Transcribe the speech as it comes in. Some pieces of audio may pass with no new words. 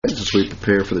As we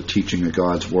prepare for the teaching of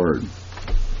God's Word.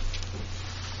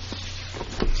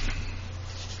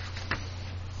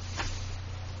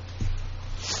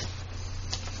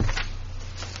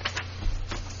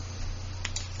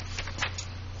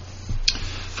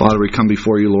 Father, we come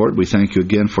before you, Lord. We thank you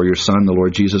again for your Son, the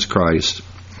Lord Jesus Christ.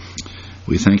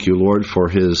 We thank you, Lord, for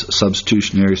his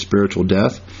substitutionary spiritual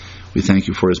death. We thank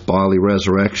you for his bodily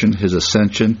resurrection, his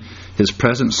ascension, his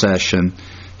present session,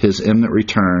 his imminent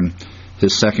return,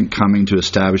 his second coming to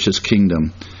establish his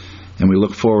kingdom. And we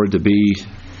look forward to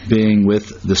being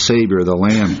with the Savior, the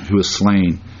Lamb who is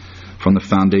slain from the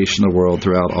foundation of the world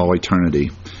throughout all eternity.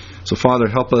 So, Father,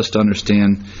 help us to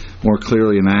understand more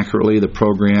clearly and accurately the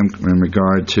program in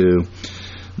regard to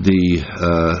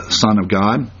the Son of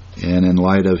God, and in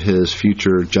light of his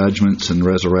future judgments and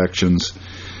resurrections.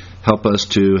 Help us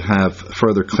to have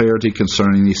further clarity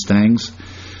concerning these things.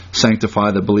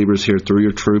 Sanctify the believers here through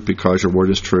your truth, because your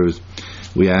word is truth.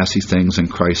 We ask these things in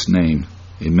Christ's name.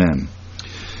 Amen.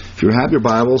 If you have your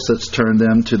Bibles, let's turn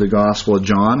them to the Gospel of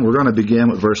John. We're going to begin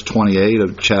with verse 28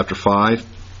 of chapter 5.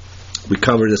 We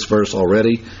covered this verse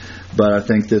already, but I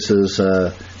think this is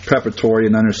preparatory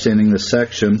in understanding this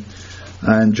section.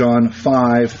 In John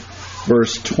 5,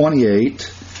 verse 28,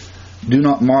 "Do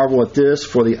not marvel at this,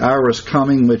 for the hour is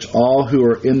coming which all who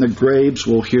are in the graves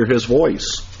will hear his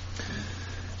voice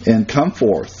and come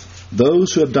forth,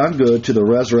 those who have done good to the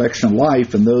resurrection of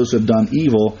life, and those who have done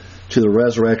evil to the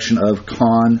resurrection of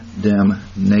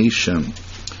condemnation."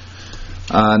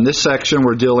 In this section,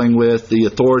 we're dealing with the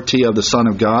authority of the Son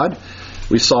of God.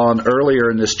 We saw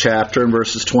earlier in this chapter, in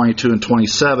verses 22 and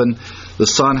 27, the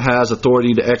Son has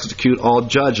authority to execute all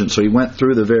judgments. So he went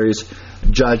through the various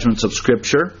judgments of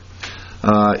Scripture.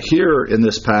 Here in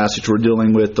this passage, we're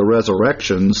dealing with the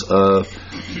resurrections of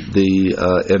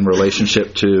in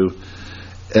relationship to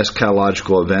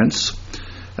eschatological events.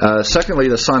 Secondly,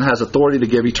 the Son has authority to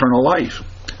give eternal life.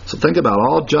 So think about it.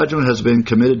 All judgment has been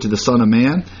committed to the Son of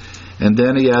Man, and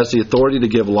then he has the authority to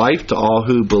give life to all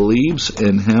who believes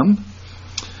in him.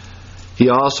 He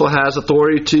also has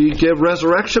authority to give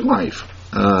resurrection life.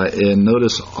 And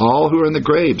notice, all who are in the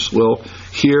graves will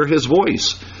hear his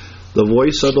voice, the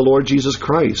voice of the Lord Jesus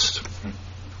Christ.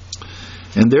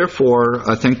 And therefore,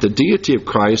 I think the deity of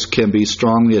Christ can be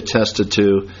strongly attested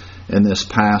to in this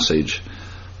passage.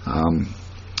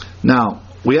 Now,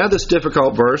 we had this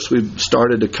difficult verse. We've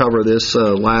started to cover this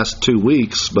last 2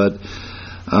 weeks, but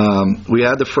we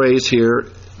had the phrase here,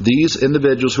 "These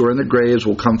individuals who are in the graves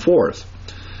will come forth.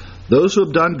 Those who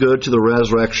have done good to the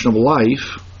resurrection of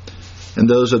life, and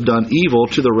those who have done evil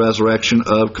to the resurrection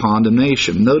of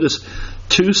condemnation." Notice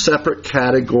two separate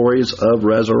categories of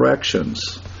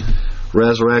resurrections.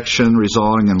 Resurrection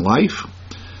resulting in life,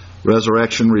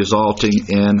 resurrection resulting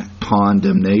in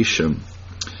condemnation.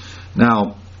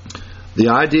 Now, the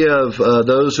idea of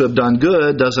those who have done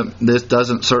good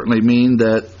doesn't certainly mean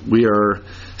that we are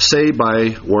saved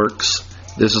by works.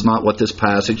 This is not what this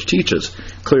passage teaches.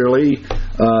 Clearly,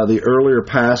 the earlier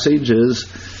passage is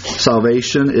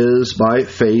salvation is by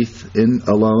faith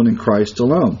alone in Christ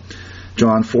alone.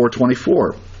 John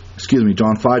 5:24.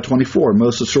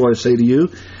 "Most assuredly I say to you,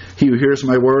 he who hears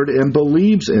my word and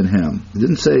believes in him." It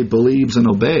didn't say believes and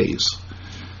obeys,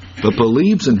 but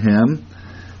believes in him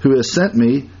who has sent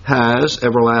me has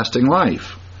everlasting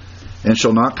life, and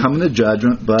shall not come into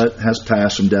judgment, but has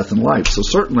passed from death and life. So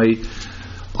certainly,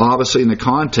 obviously in the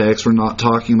context, we're not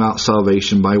talking about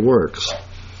salvation by works.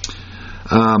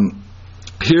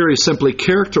 Here he simply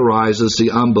characterizes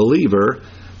the unbeliever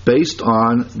based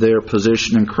on their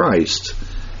position in Christ.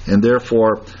 And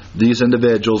therefore, these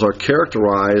individuals are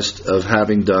characterized of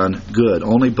having done good.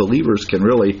 Only believers can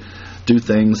really do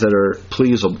things that are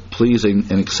pleasing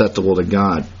and acceptable to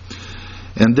God.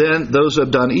 And then those who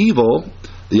have done evil,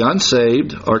 the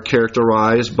unsaved, are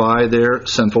characterized by their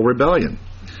sinful rebellion.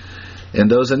 And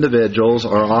those individuals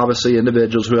are obviously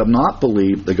individuals who have not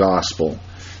believed the gospel.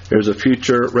 There's a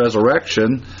future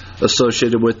resurrection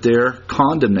associated with their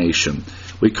condemnation.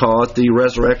 We call it the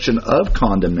resurrection of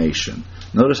condemnation.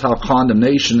 Notice how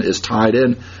condemnation is tied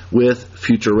in with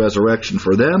future resurrection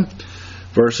for them,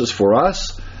 versus for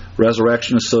us,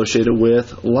 resurrection associated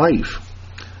with life.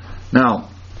 Now,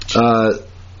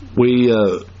 we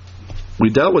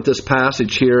dealt with this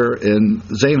passage here, and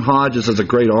Zane Hodges has a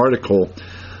great article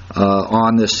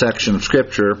on this section of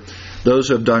Scripture. Those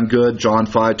who have done good, John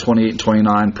 5:28 and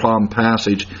 29, problem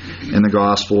passage in the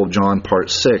Gospel of John, part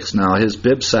 6. Now, his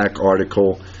BibSac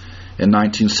article in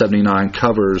 1979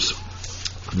 covers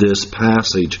this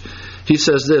passage. He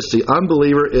says this: "The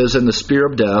unbeliever is in the sphere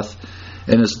of death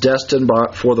and is destined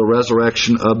for the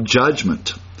resurrection of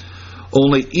judgment.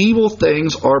 Only evil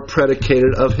things are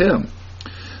predicated of him.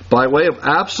 By way of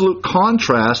absolute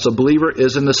contrast, a believer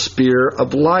is in the sphere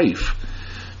of life,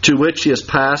 to which he has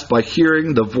passed by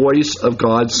hearing the voice of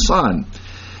God's Son,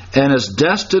 and is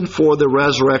destined for the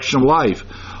resurrection of life.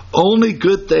 Only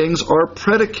good things are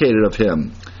predicated of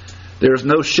him. There is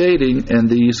no shading in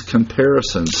these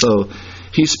comparisons. So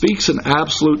he speaks in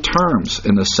absolute terms,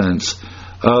 in the sense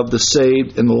of the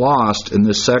saved and the lost in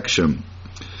this section.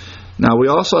 Now, we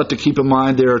also have to keep in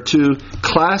mind there are two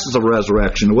classes of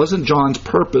resurrection. It wasn't John's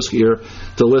purpose here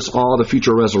to list all the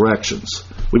future resurrections.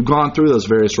 We've gone through those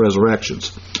various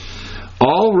resurrections.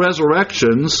 All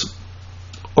resurrections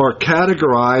are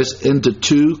categorized into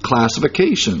two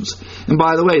classifications. And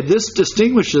by the way, this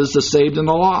distinguishes the saved and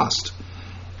the lost.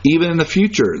 Even in the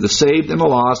future, the saved and the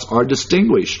lost are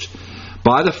distinguished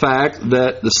by the fact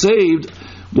that the saved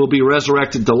will be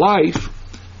resurrected to life,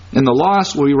 and the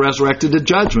lost will be resurrected to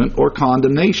judgment or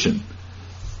condemnation.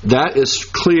 That is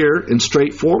clear and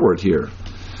straightforward here.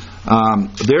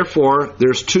 Therefore,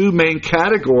 there's two main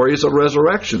categories of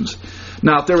resurrections.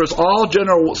 Now, if there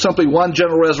was simply one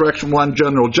general resurrection, one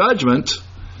general judgment,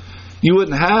 you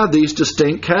wouldn't have these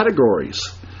distinct categories.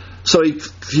 So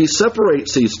he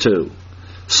separates these two.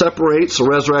 Separates the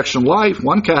resurrection of life,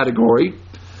 one category,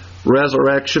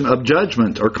 resurrection of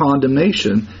judgment or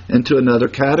condemnation, into another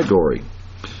category.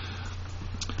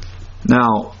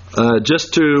 Now,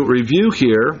 just to review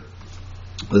here,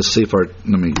 let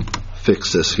me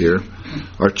fix this here,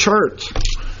 our chart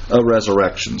of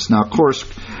resurrections. Now, of course,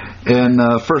 in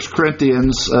 1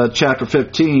 Corinthians chapter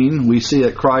 15, we see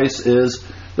that Christ is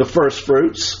the first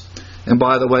fruits. And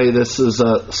by the way, this is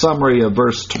a summary of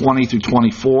verse 20 through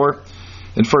 24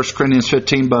 in 1 Corinthians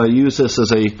 15, but I use this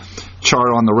as a chart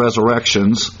on the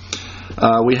resurrections.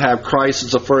 We have Christ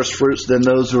as the first fruits, then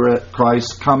those who are at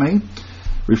Christ's coming,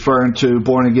 referring to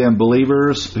born-again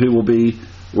believers who will be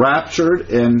raptured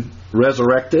and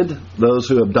resurrected, those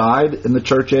who have died in the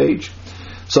church age.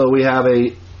 So we have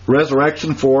a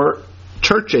resurrection for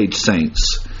church age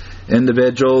saints,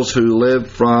 individuals who live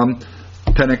from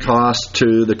Pentecost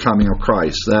to the coming of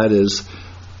Christ. That is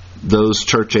those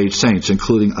church age saints,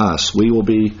 including us. We will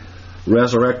be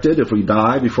resurrected if we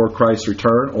die before Christ's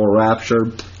return, or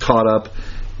raptured, caught up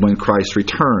when Christ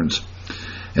returns.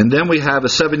 And then we have a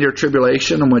 7-year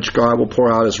tribulation in which God will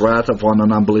pour out his wrath upon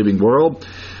an unbelieving world.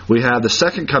 We have the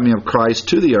second coming of Christ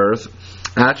to the earth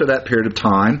after that period of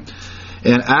time.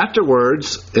 And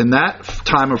afterwards, in that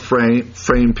time of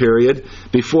frame period,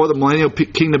 before the millennial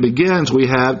kingdom begins, we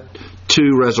have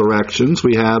two resurrections.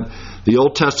 We have the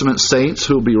Old Testament saints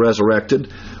who will be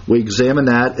resurrected. We examine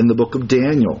that in the book of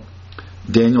Daniel.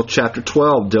 Daniel chapter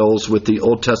 12 deals with the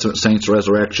Old Testament saints'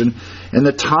 resurrection, and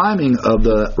the timing of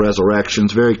the resurrection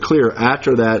is very clear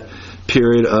after that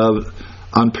period of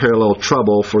unparalleled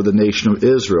trouble for the nation of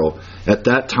Israel. At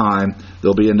that time,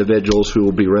 there'll be individuals who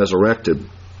will be resurrected.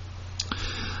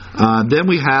 Then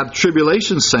we have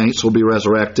tribulation saints will be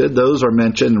resurrected. Those are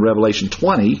mentioned in Revelation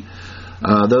 20.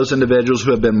 Those individuals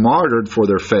who have been martyred for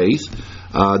their faith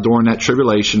during that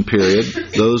tribulation period,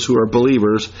 those who are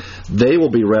believers, they will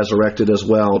be resurrected as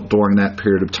well during that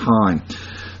period of time.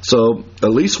 So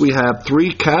at least we have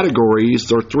three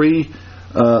categories, or three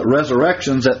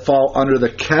resurrections that fall under the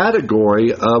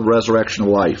category of resurrection of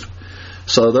life.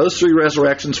 So those three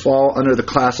resurrections fall under the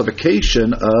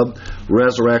classification of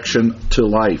resurrection to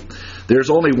life. There's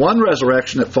only one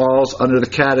resurrection that falls under the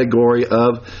category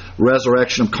of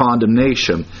resurrection of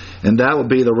condemnation, and that would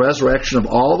be the resurrection of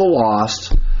all the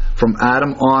lost from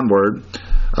Adam onward.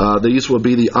 These will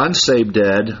be the unsaved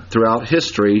dead throughout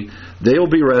history. They will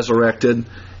be resurrected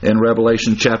in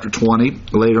Revelation chapter 20.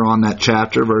 Later on that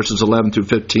chapter, verses 11 through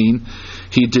 15,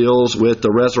 he deals with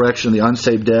the resurrection of the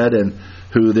unsaved dead, and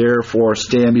who therefore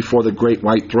stand before the great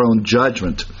white throne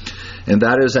judgment. And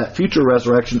that is that future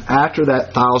resurrection after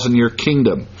that 1,000-year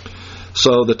kingdom.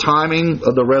 So the timing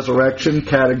of the resurrection,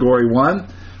 category 1,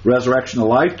 resurrection of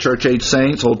life, church age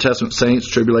saints, Old Testament saints,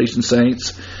 tribulation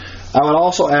saints. I would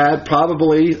also add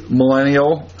probably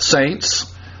millennial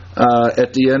saints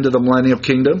at the end of the millennial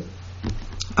kingdom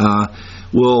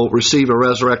will receive a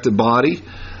resurrected body.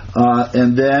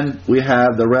 And then we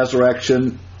have the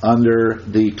resurrection under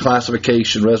the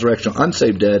classification, resurrection of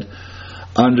unsaved dead,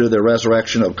 under the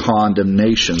resurrection of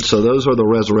condemnation. So those are the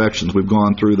resurrections. We've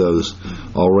gone through those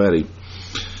already.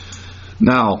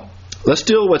 Now, let's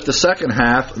deal with the second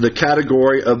half, the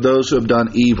category of those who have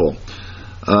done evil.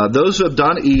 Those who have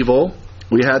done evil,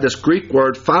 we have this Greek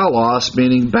word phalos,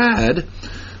 meaning bad.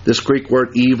 This Greek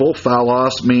word evil,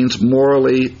 phalos, means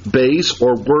morally base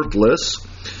or worthless,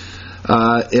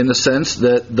 in the sense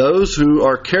that those who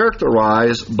are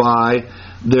characterized by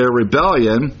their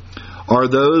rebellion are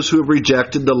those who have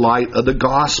rejected the light of the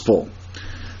gospel.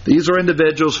 These are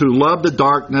individuals who love the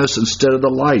darkness instead of the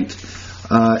light.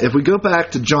 If we go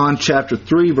back to John chapter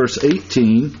 3, verse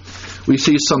 18, we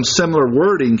see some similar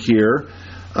wording here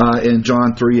in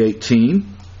John 3:18.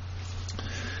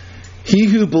 He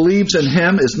who believes in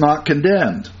him is not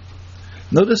condemned.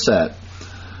 Notice that.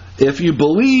 If you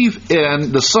believe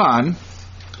in the Son,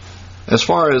 as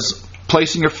far as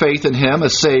placing your faith in him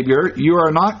as Savior, you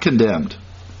are not condemned.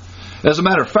 As a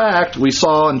matter of fact, we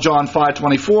saw in John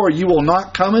 5:24, you will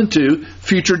not come into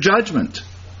future judgment,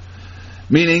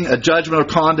 meaning a judgment of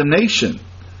condemnation.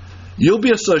 You'll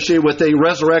be associated with a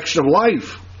resurrection of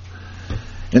life.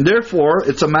 And therefore,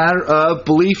 it's a matter of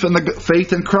belief in the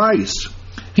faith in Christ.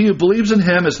 He who believes in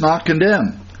him is not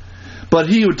condemned. But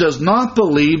he who does not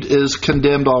believe is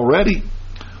condemned already.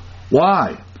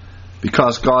 Why?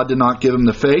 Because God did not give him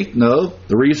the faith? No,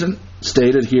 the reason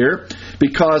stated here,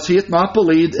 because he hath not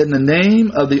believed in the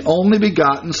name of the only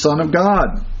begotten Son of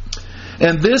God.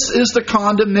 And this is the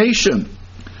condemnation,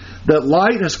 that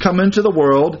light has come into the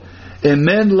world, and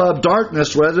men love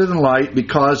darkness rather than light,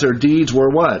 because their deeds were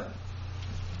what?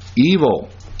 Evil.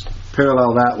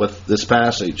 Parallel that with this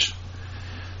passage.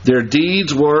 Their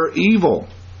deeds were evil.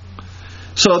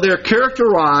 So they're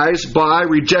characterized by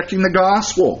rejecting the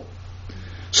gospel.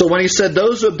 So when he said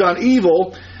those who have done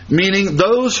evil, meaning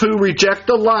those who reject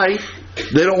the light,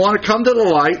 they don't want to come to the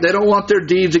light, they don't want their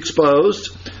deeds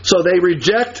exposed, so they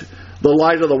reject the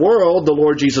light of the world, the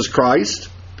Lord Jesus Christ.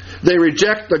 They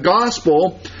reject the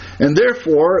gospel, and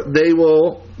therefore they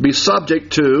will be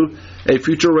subject to a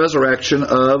future resurrection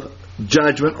of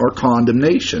judgment or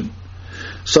condemnation.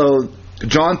 So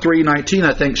John 3:19,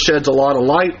 I think, sheds a lot of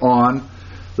light on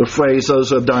the phrase, those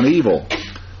who have done evil.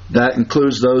 That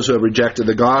includes those who have rejected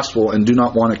the gospel and do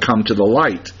not want to come to the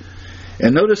light.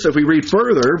 And notice if we read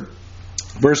further,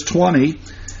 verse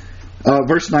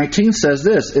 19 says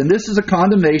this, and this is a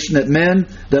condemnation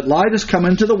that light has come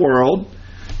into the world,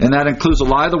 and that includes the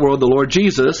light of the world, the Lord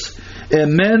Jesus,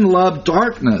 and men love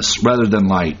darkness rather than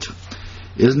light.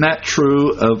 Isn't that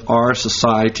true of our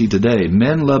society today?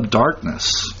 Men love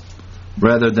darkness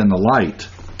rather than the light,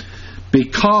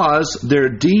 because their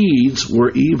deeds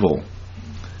were evil.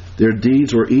 Their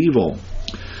deeds were evil.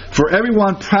 For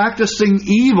everyone practicing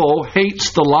evil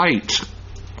hates the light.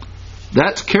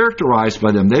 That's characterized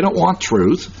by them. They don't want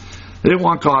truth. They don't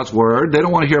want God's Word. They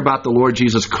don't want to hear about the Lord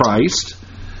Jesus Christ.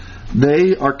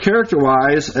 They are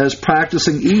characterized as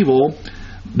practicing evil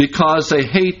because they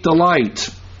hate the light,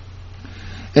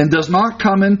 and does not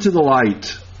come into the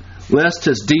light, lest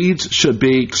his deeds should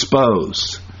be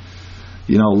exposed.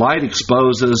 You know, light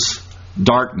exposes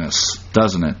darkness,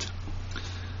 doesn't it?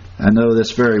 I know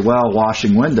this very well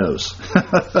washing windows.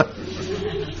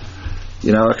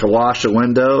 You know, I can wash a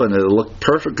window and it'll look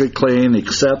perfectly clean,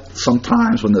 except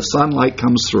sometimes when the sunlight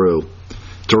comes through,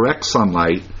 direct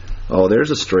sunlight, oh, there's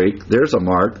a streak, there's a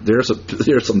mark, there's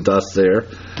some dust there.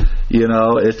 You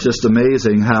know, it's just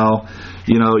amazing how,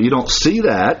 you know, you don't see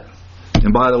that.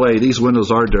 And by the way, these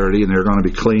windows are dirty and they're going to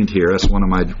be cleaned here. That's one of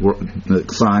my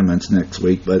assignments next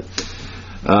week. But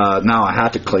now I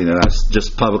have to clean it. I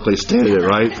just publicly stated it,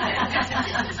 right?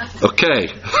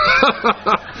 Okay.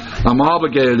 I'm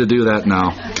obligated to do that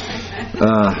now.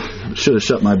 Should have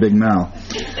shut my big mouth.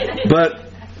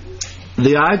 But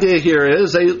the idea here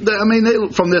is,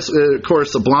 from this, of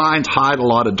course, the blinds hide a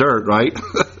lot of dirt, right?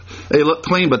 They look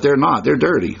clean, but they're not. They're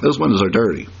dirty. Those windows are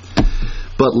dirty.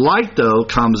 But light, though,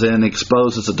 comes in and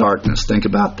exposes the darkness. Think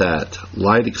about that.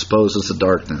 Light exposes the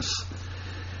darkness.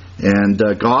 And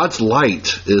God's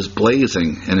light is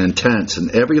blazing and intense,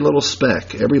 and every little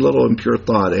speck, every little impure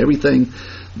thought, everything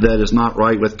that is not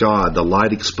right with God, the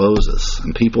light exposes.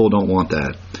 And people don't want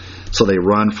that. So they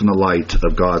run from the light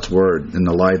of God's Word and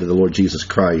the light of the Lord Jesus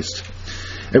Christ.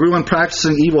 Everyone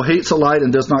practicing evil hates the light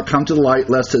and does not come to the light,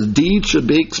 lest his deeds should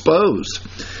be exposed.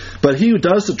 But he who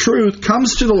does the truth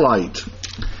comes to the light,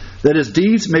 that his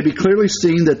deeds may be clearly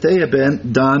seen that they have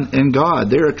been done in God.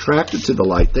 They're attracted to the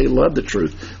light. They love the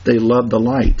truth. They love the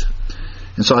light.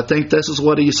 And so I think this is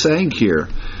what he's saying here.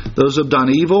 Those who have done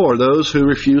evil are those who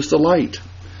refuse the light.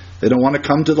 They don't want to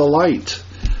come to the light.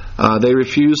 They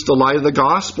refuse the light of the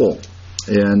gospel.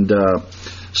 And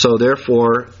so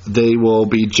therefore they will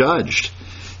be judged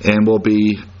and will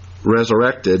be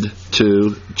resurrected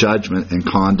to judgment and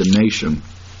condemnation.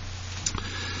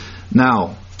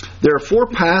 Now, there are 4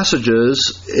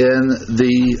 passages in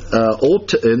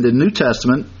the New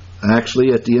Testament,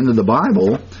 actually at the end of the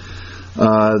Bible,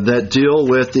 that deal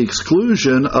with the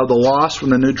exclusion of the lost from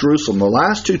the New Jerusalem. The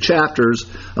last 2 chapters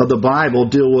of the Bible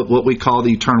deal with what we call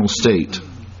the eternal state.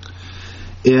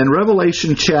 In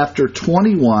Revelation chapter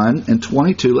 21 and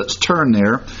 22, let's turn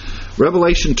there.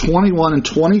 Revelation 21 and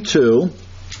 22.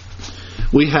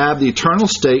 we have the eternal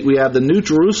state, we have the New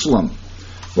Jerusalem,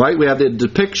 right? We have the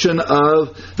depiction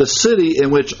of the city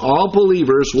in which all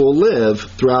believers will live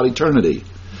throughout eternity.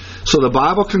 So the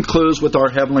Bible concludes with our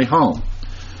heavenly home,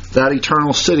 that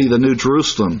eternal city, the New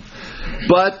Jerusalem.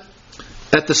 But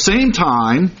at the same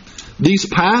time, these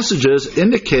four passages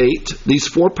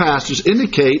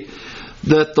indicate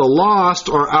that the lost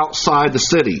are outside the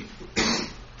city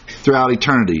throughout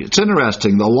eternity. It's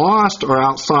interesting. The lost are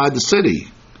outside the city.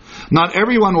 Not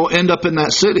everyone will end up in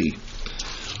that city.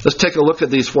 Let's take a look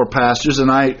at these four passages,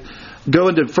 and I go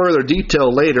into further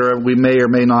detail later. We may or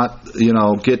may not,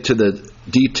 get to the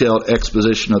detailed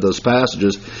exposition of those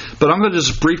passages. But I'm going to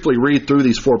just briefly read through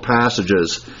these four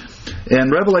passages. In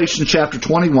Revelation chapter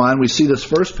 21, we see this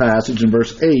first passage in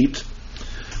verse 8.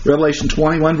 Revelation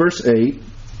 21, verse 8.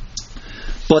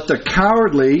 But the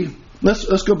cowardly...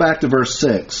 Let's go back to verse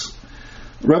 6.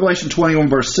 Revelation 21,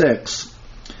 verse 6.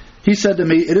 He said to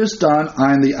me, "It is done.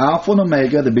 I am the Alpha and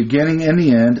Omega, the beginning and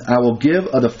the end. I will give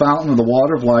of the fountain of the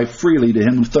water of life freely to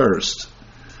him who thirsts."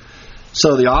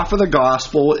 So the offer of the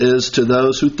gospel is to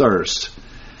those who thirst.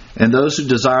 And those who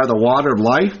desire the water of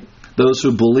life, those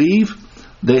who believe,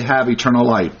 they have eternal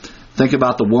life. Think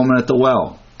about the woman at the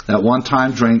well. That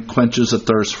one-time drink quenches the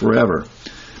thirst forever.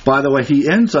 By the way, he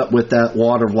ends up with that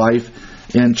water of life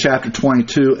in chapter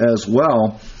 22 as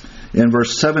well, in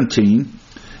verse 17.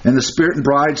 "And the Spirit and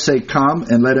bride say, Come,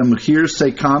 and let him who hears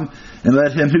say, Come, and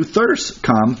let him who thirsts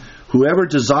come. Whoever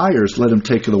desires, let him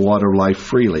take of the water of life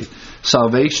freely."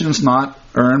 Salvation is not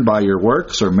earned by your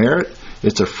works or merit.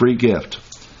 It's a free gift,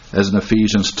 as in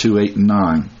Ephesians 2, 8, and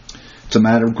 9. It's a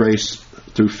matter of grace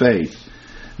through faith.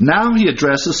 Now he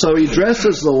addresses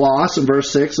the lost in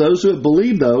verse 6. Those who have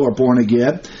believed, though, are born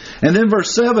again. And then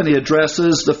verse 7, he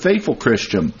addresses the faithful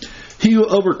Christian. "He who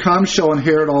overcomes shall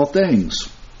inherit all things."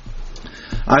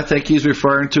 I think he's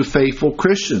referring to faithful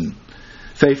Christian.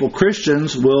 Faithful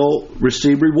Christians will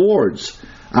receive rewards.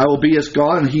 "I will be his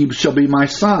God, and he shall be my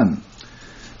son."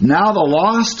 Now the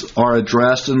lost are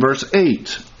addressed in verse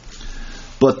 8.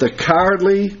 "But the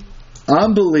cowardly,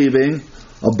 unbelieving,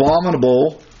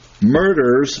 abominable,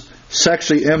 murderers,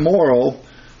 sexually immoral,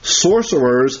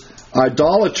 sorcerers,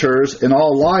 idolaters, and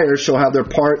all liars shall have their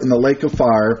part in the lake of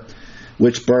fire,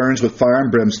 which burns with fire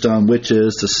and brimstone, which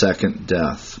is the second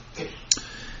death."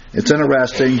 It's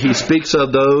interesting. He speaks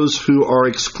of those who are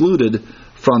excluded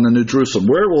from the New Jerusalem.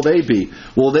 Where will they be?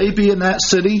 Will they be in that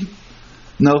city?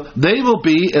 No, they will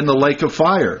be in the lake of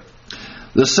fire.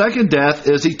 The second death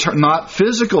is not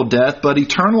physical death, but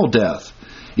eternal death.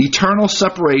 Eternal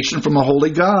separation from a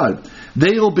holy God.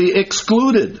 They will be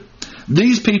excluded.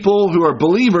 These people who are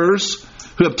believers,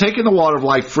 who have taken the water of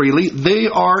life freely, they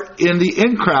are in the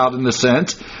in crowd in the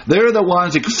sense. They're the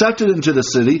ones accepted into the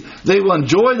city. They will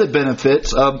enjoy the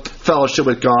benefits of fellowship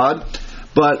with God.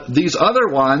 But these other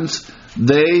ones,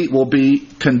 they will be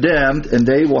condemned, and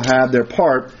they will have their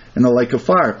part in the lake of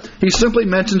fire. He simply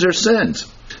mentions their sins.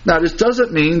 Now, this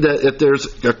doesn't mean that if there's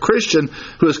a Christian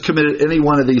who has committed any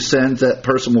one of these sins, that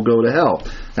person will go to hell.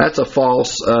 That's a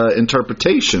false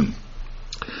interpretation.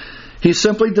 He's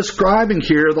simply describing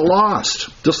here the lost,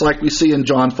 just like we see in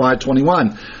John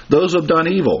 5:21. Those who have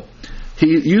done evil.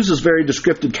 He uses very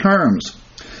descriptive terms.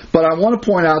 But I want to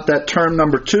point out that term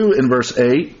number 2 in verse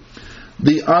 8,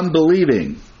 the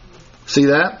unbelieving. See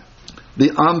that?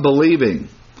 The unbelieving.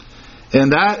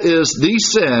 And that is the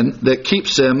sin that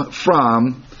keeps them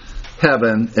from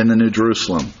heaven and the New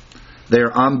Jerusalem. They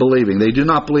are unbelieving. They do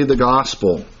not believe the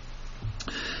gospel.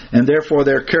 And therefore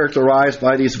they're characterized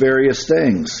by these various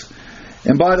things.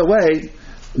 And by the way,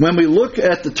 when we look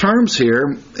at the terms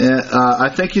here, I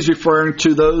think he's referring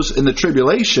to those in the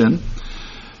tribulation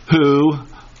who,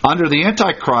 under the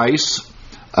Antichrist,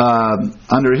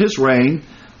 under his reign,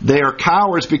 they are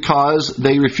cowards because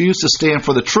they refuse to stand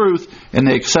for the truth and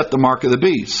they accept the mark of the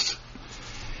beast.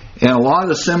 And a lot of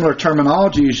the similar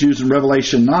terminology is used in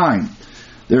Revelation 9.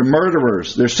 They're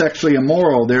murderers. They're sexually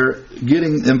immoral. They're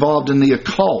getting involved in the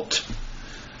occult.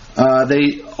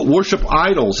 They worship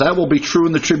idols. That will be true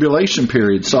in the tribulation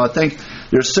period. So I think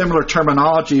there's similar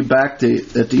terminology back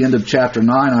at the end of chapter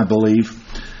 9, I believe.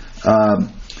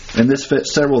 And this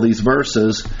fits several of these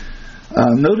verses.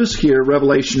 Notice here,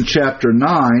 Revelation chapter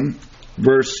 9,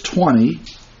 verse 20.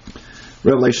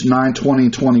 Revelation 9, 20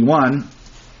 and 21.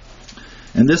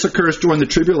 And this occurs during the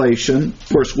tribulation. Of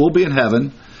course, we'll be in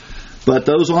heaven. But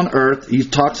those on earth, he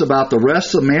talks about the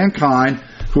rest of mankind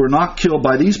who are not killed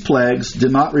by these plagues,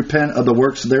 did not repent of the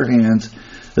works of their hands,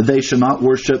 that they should not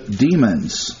worship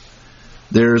demons.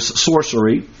 There's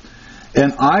sorcery.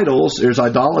 And idols, there's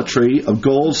idolatry of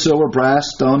gold, silver,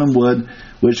 brass, stone, and wood,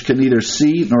 which can neither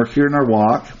see, nor hear, nor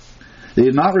walk. They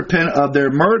did not repent of their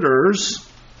murders,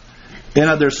 and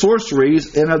of their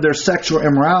sorceries, and of their sexual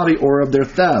immorality, or of their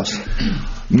thefts.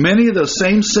 Many of those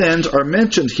same sins are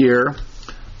mentioned here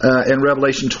in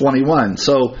Revelation 21.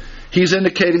 So he's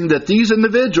indicating that these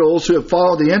individuals who have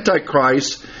followed the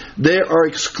Antichrist, they are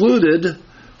excluded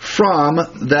from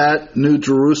that New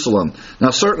Jerusalem.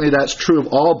 Now certainly that's true of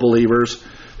all believers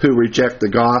who reject the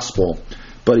gospel.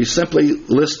 But he simply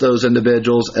lists those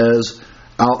individuals as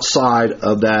outside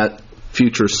of that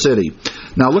future city.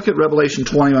 Now look at Revelation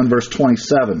 21 verse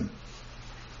 27.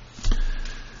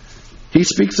 He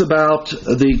speaks about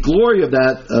the glory of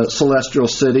that celestial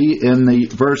city in the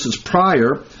verses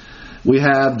prior. We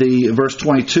have the verse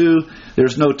 22,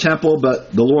 there's no temple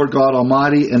but the Lord God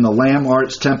Almighty and the Lamb are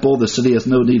its temple. The city has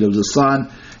no need of the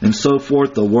sun, and so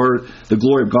forth. The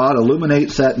glory of God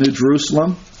illuminates that New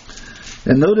Jerusalem.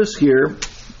 And notice here,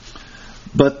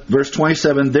 but verse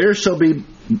 27, there shall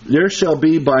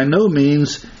be by no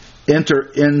means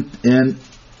enter in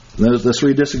let's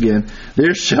read this again.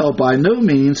 There shall by no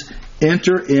means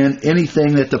enter in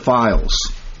anything that defiles.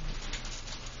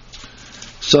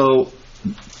 So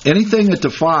anything that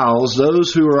defiles,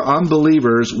 those who are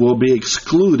unbelievers will be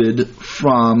excluded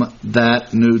from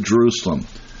that New Jerusalem.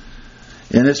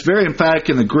 And it's very emphatic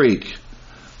in the Greek.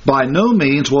 By no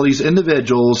means will these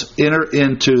individuals enter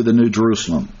into the New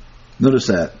Jerusalem. Notice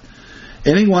that.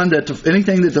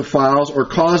 Anything that defiles or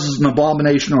causes an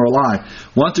abomination or a lie.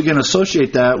 Once again,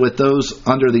 associate that with those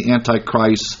under the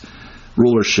Antichrist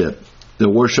rulership.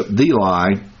 They'll worship the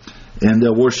lie, and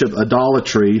they'll worship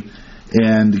idolatry,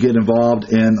 and get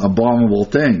involved in abominable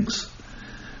things.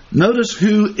 Notice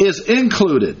who is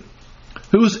included.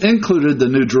 Who's included the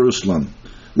New Jerusalem?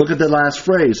 Look at the last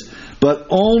phrase. But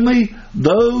only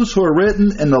those who are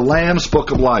written in the Lamb's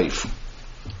Book of Life.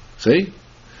 See?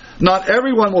 Not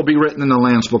everyone will be written in the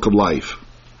Lamb's Book of Life.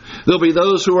 There'll be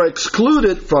those who are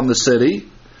excluded from the city,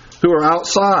 who are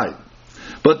outside.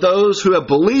 But those who have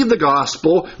believed the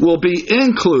gospel will be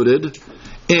included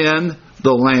in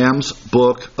the Lamb's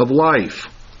Book of Life.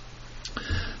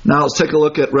 Now let's take a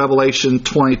look at Revelation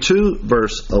 22,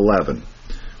 verse 11.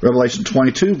 Revelation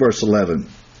 22, verse 11.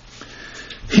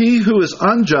 He who is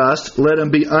unjust, let him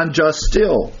be unjust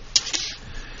still.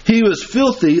 He who is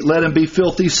filthy, let him be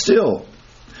filthy still.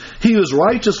 He who is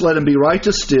righteous, let him be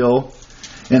righteous still.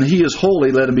 And he is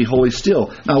holy, let him be holy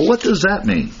still. Now, what does that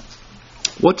mean?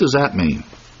 What does that mean?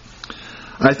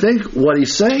 I think what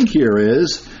he's saying here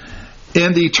is,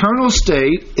 in the eternal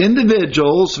state,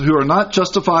 individuals who are not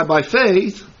justified by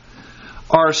faith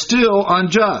are still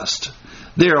unjust.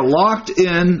 They are locked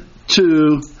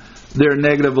into their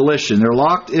negative volition. They're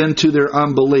locked into their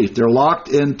unbelief. They're locked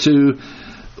into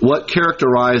what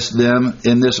characterized them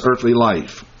in this earthly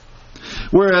life.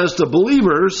 Whereas the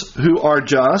believers who are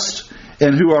just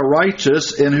and who are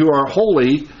righteous and who are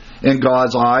holy in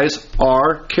God's eyes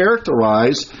are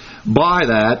characterized by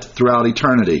that throughout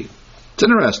eternity. It's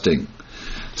interesting.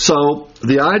 So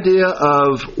the idea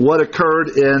of what occurred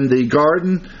in the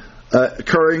garden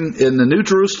occurring in the New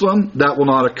Jerusalem, that will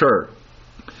not occur.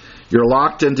 You're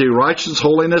locked into righteous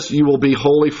holiness, you will be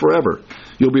holy forever.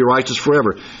 You'll be righteous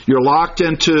forever. You're locked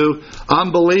into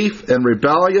unbelief and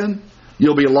rebellion,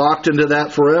 you'll be locked into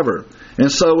that forever.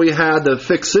 And so we had the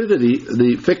fixed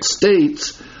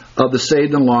states of the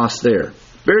saved and lost there.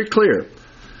 Very clear.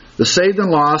 The saved and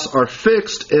lost are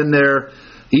fixed in their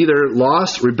either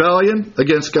lost rebellion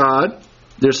against God,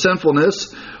 their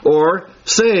sinfulness, or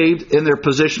saved in their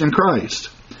position in Christ.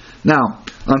 Now,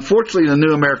 unfortunately, the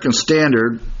New American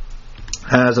Standard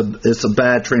it's a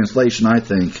bad translation, I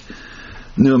think.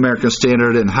 New American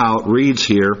Standard and how it reads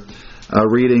here,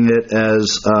 reading it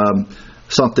as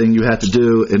something you have to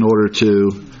do in order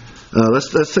to.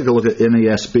 Let's take a look at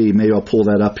NASB. Maybe I'll pull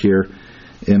that up here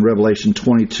in Revelation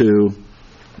 22,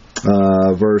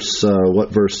 verse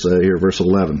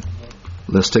 11.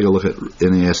 Let's take a look at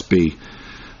NASB.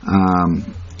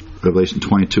 Revelation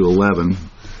 22:11,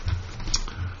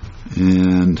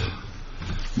 and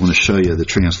I want to show you the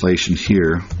translation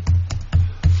here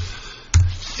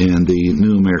in the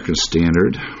New American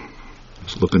Standard. I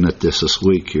was looking at this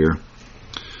week here.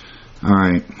 All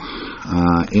right,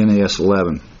 NAS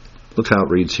 11. Look how it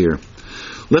reads here.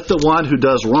 Let the one who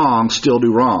does wrong still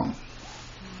do wrong.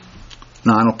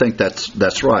 No, I don't think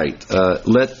that's right.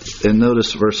 And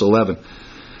notice verse 11.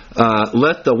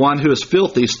 Let the one who is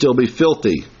filthy still be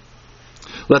filthy.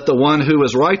 Let the one who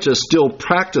is righteous still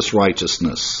practice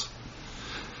righteousness.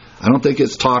 I don't think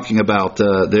it's talking about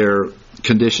their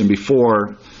condition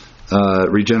before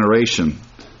regeneration.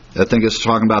 I think it's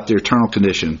talking about their eternal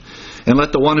condition. And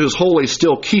let the one who's holy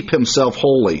still keep himself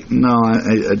holy. No,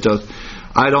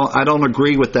 I don't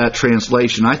agree with that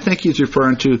translation. I think he's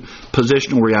referring to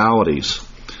positional realities.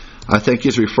 I think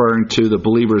he's referring to the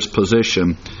believer's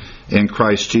position in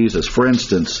Christ Jesus. For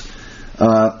instance,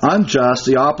 unjust,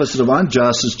 the opposite of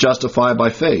unjust is justified by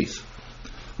faith.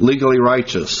 Legally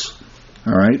righteous.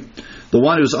 All right? The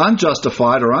one who's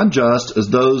unjustified or unjust is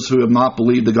those who have not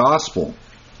believed the gospel.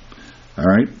 All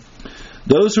right?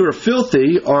 Those who are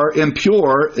filthy are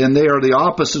impure, and they are the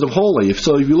opposite of holy.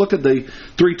 So if you look at the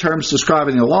three terms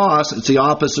describing the lost, it's the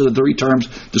opposite of the three terms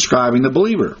describing the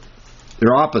believer.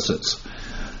 They're opposites.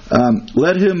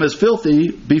 Let him as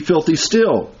filthy be filthy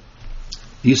still.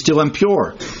 He's still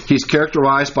impure. He's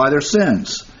characterized by their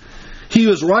sins. He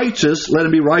who is righteous, let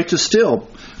him be righteous still.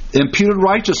 Imputed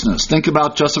righteousness. Think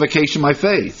about justification by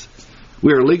faith.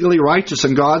 We are legally righteous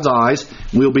in God's eyes.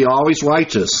 We'll be always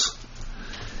righteous.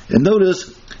 And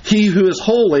notice, he who is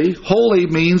holy, holy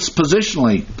means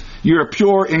positionally. You're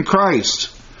pure in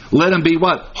Christ. Let him be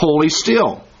what? Holy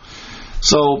still.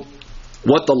 So,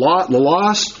 what the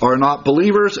lost are not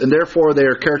believers, and therefore they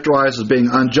are characterized as being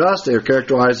unjust. They are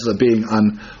characterized as being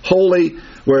unholy,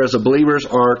 whereas the believers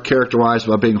are characterized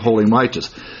by being holy and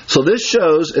righteous. So this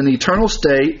shows in the eternal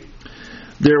state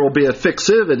there will be a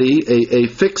fixity, a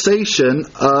fixation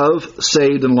of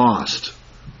saved and lost.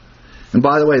 And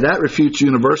by the way, that refutes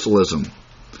universalism.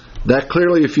 That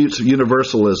clearly refutes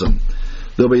universalism.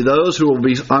 There will be those who will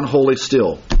be unholy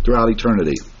still throughout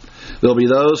eternity. There will be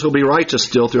those who will be righteous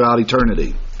still throughout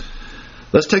eternity.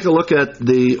 Let's take a look at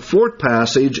the fourth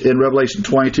passage in Revelation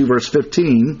 22, verse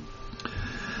 15.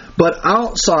 But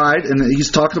outside, and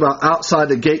he's talking about outside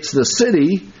the gates of the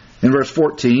city, in verse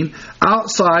 14,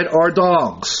 outside are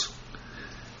dogs.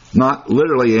 Not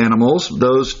literally animals,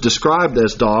 those described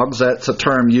as dogs. That's a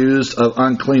term used of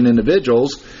unclean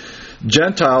individuals.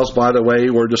 Gentiles, by the way,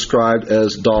 were described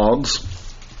as dogs,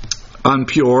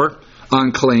 unpure,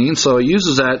 unclean. So he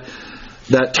uses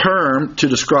that term to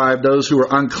describe those who are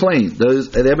unclean.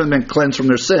 They haven't been cleansed from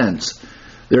their sins.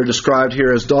 They're described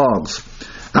here as dogs.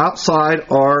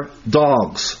 Outside are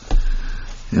dogs.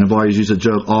 And I've always used a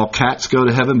joke, all cats go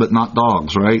to heaven, but not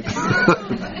dogs, right?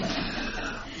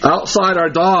 Outside are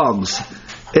dogs,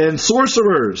 and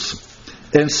sorcerers,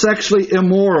 and sexually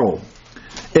immoral,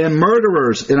 and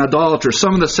murderers, and idolaters.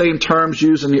 Some of the same terms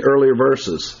used in the earlier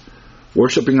verses.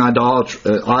 Worshipping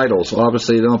idols.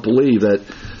 Obviously, they don't believe that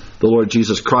the Lord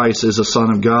Jesus Christ is the Son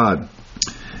of God.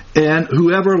 And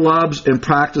whoever loves and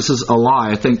practices a lie.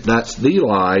 I think that's the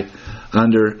lie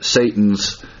under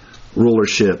Satan's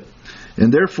rulership.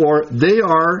 And therefore, they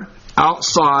are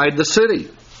outside the city.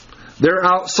 They're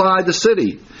outside the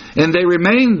city. And they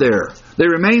remain there. They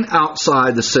remain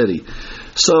outside the city.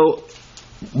 So,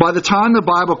 by the time the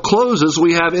Bible closes,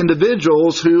 we have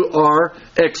individuals who are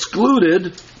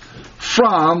excluded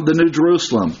from the New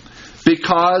Jerusalem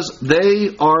because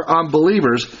they are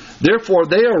unbelievers. Therefore,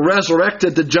 they are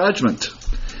resurrected to judgment.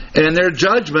 And their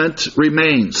judgment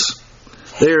remains.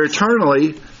 They are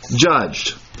eternally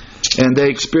judged. And they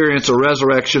experience a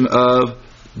resurrection of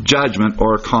judgment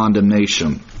or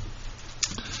condemnation.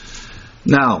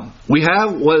 Now, we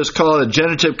have what is called a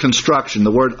genitive construction.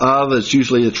 The word of is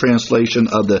usually a translation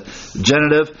of the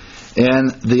genitive.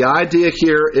 And the idea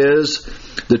here is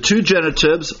the two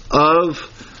genitives of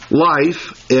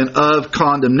life and of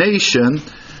condemnation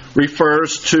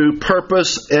refers to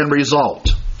purpose and result,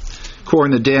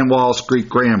 according to Dan Wall's Greek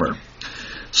grammar.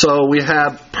 So we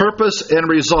have purpose and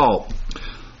result.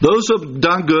 Those who have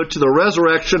done good to the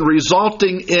resurrection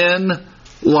resulting in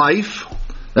life.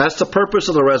 That's the purpose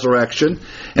of the resurrection.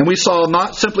 And we saw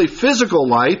not simply physical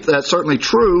life, that's certainly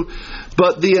true,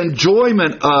 but the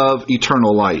enjoyment of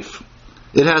eternal life.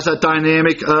 It has that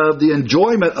dynamic of the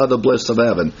enjoyment of the bliss of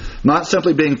heaven, not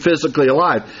simply being physically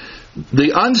alive.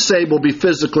 The unsaved will be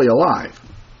physically alive,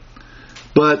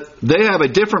 but they have a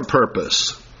different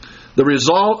purpose. The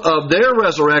result of their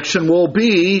resurrection will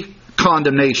be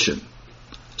condemnation.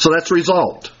 So that's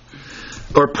result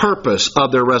or purpose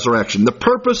of their resurrection. The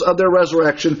purpose of their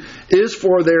resurrection is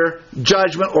for their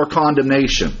judgment or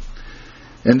condemnation.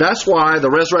 And that's why the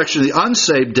resurrection of the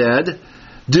unsaved dead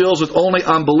deals with only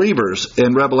unbelievers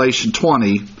in Revelation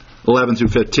 20, 11 through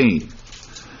 15.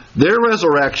 Their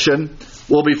resurrection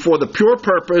will be for the pure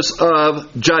purpose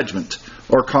of judgment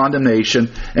or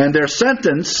condemnation, and their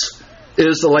sentence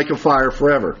is the lake of fire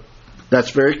forever.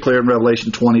 That's very clear in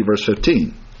Revelation 20, verse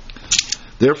 15.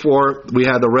 Therefore, we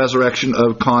have the resurrection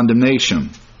of condemnation.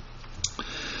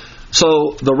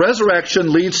 So, the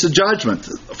resurrection leads to judgment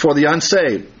for the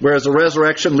unsaved, whereas the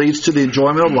resurrection leads to the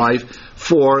enjoyment of life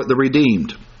for the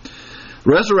redeemed.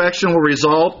 Resurrection will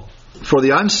result for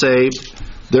the unsaved,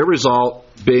 their result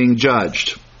being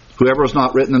judged. Whoever was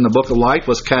not written in the book of life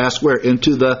was cast where?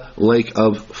 Into the lake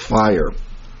of fire.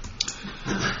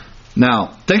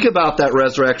 Now, think about that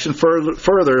resurrection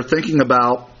further, thinking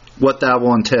about what that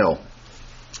will entail.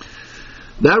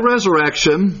 That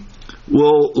resurrection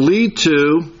will lead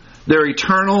to their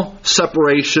eternal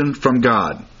separation from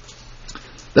God.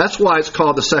 That's why it's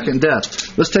called the second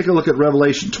death. Let's take a look at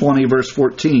Revelation 20, verse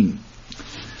 14.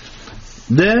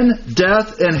 Then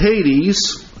death and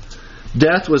Hades,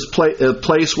 death was a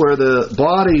place where the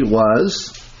body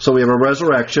was, so we have a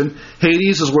resurrection.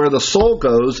 Hades is where the soul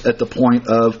goes at the point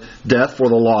of death for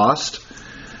the lost.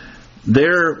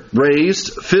 They're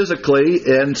raised physically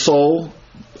and soul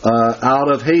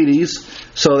out of Hades,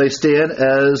 so they stand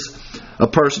as a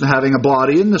person having a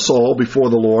body and the soul before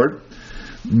the Lord.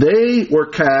 They were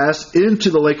cast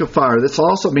into the lake of fire. This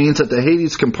also means that the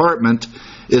Hades compartment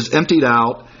is emptied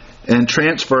out and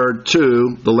transferred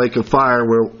to the lake of fire,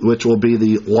 which will be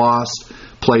the lost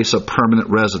place of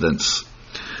permanent residence.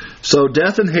 So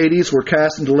death and Hades were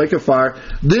cast into the lake of fire.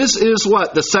 This is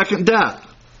what? The second death.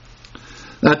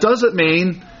 That doesn't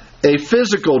mean a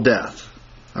physical death.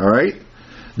 All right?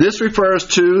 This refers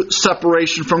to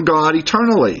separation from God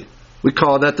eternally. We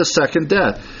call that the second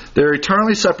death. They're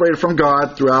eternally separated from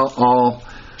God throughout all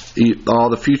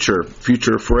the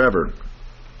future forever.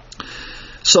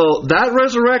 So that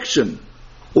resurrection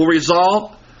will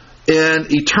result in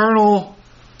eternal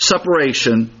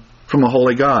separation from a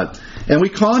holy God. And we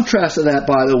contrasted that,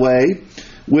 by the way,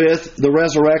 with the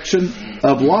resurrection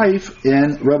of life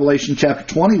in Revelation chapter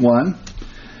 21.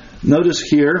 Notice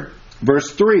here,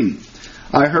 verse 3.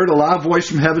 I heard a loud voice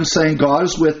from heaven saying, God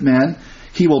is with men.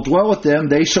 He will dwell with them.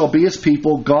 They shall be His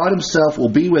people. God Himself will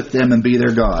be with them and be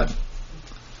their God.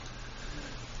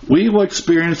 We will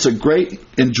experience a great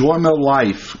enjoyment of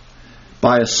life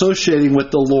by associating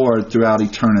with the Lord throughout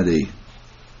eternity.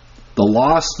 The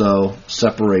lost, though,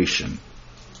 separation,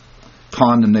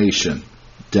 condemnation,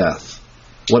 death.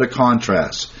 What a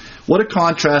contrast. What a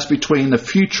contrast between the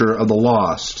future of the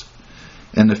lost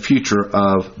and the future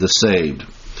of the saved.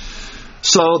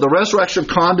 So the resurrection of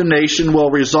condemnation will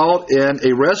result in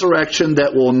a resurrection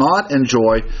that will not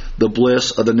enjoy the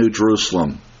bliss of the New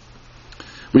Jerusalem.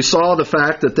 We saw the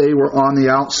fact that they were on the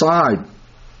outside.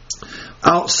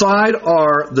 Outside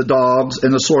are the dogs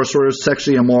and the sorcerers,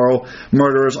 sexually immoral,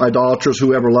 murderers, idolaters,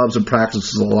 whoever loves and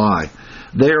practices a lie.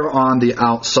 They are on the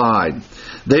outside.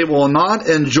 They will not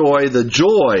enjoy the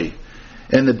joy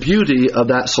and the beauty of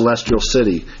that celestial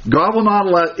city. God will not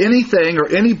let anything or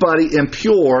anybody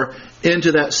impure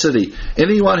into that city.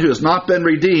 Anyone who has not been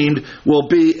redeemed will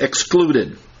be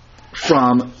excluded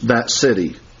from that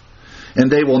city. And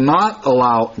God will not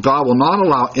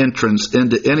allow entrance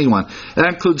into anyone.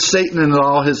 That includes Satan and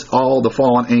all the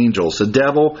fallen angels. The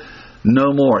devil,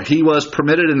 no more. He was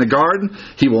permitted in the garden.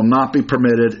 He will not be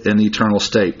permitted in the eternal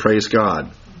state. Praise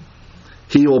God.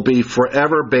 He will be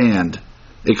forever banned,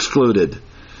 excluded.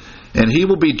 And he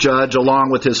will be judged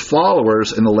along with his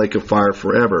followers in the lake of fire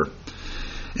forever.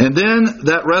 And then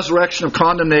that resurrection of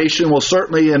condemnation will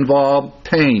certainly involve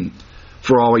pain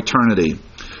for all eternity.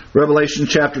 Revelation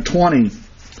chapter 20,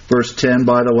 verse 10,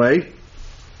 by the way.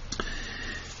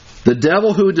 The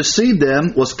devil who deceived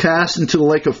them was cast into the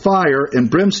lake of fire and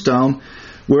brimstone,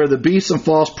 where the beast and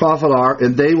false prophet are,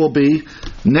 and they will be,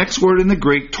 next word in the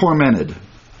Greek, tormented.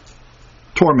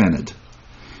 Tormented.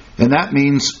 And that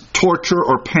means torture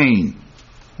or pain.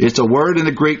 It's a word in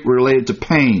the Greek related to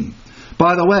pain.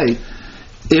 By the way,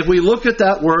 if we look at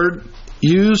that word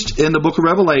used in the book of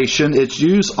Revelation, it's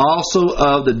used also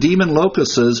of the demon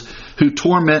locusts who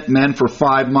torment men for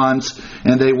 5 months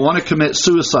and they want to commit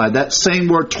suicide. That same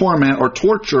word torment or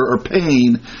torture or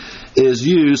pain is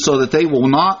used so that they will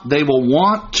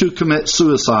want to commit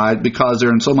suicide because they're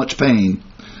in so much pain,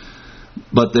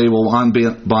 but they will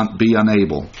be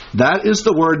unable. That is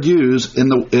the word used in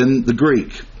the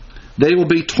Greek. They will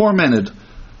be tormented.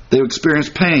 They will experience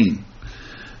pain.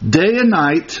 Day and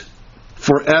night,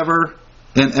 forever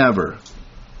and ever.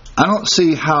 I don't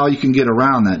see how you can get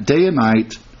around that. Day and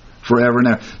night, forever and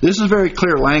ever. This is very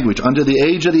clear language. Unto the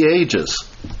age of the ages.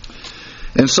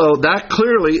 And so that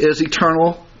clearly is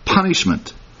eternal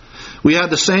punishment. We have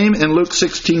the same in Luke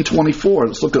 16:24.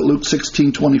 Let's look at Luke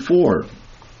 16:24.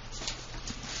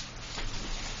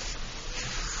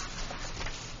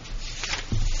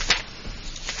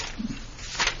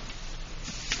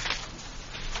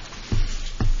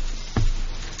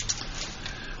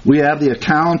 We have the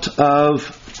account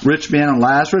of rich man and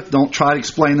Lazarus. Don't try to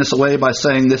explain this away by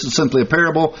saying this is simply a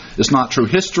parable. It's not true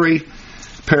history.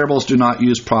 Parables do not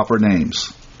use proper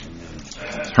names.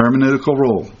 Hermeneutical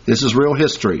rule. This is real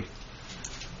history.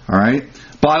 All right.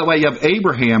 By the way, you have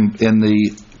Abraham in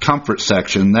the comfort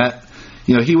section. That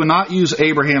He would not use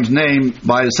Abraham's name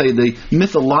by to say the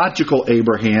mythological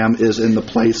Abraham is in the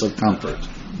place of comfort.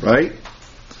 Right?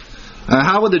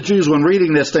 How would the Jews, when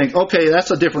reading this, think, okay,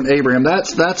 that's a different Abraham.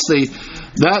 That's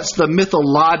the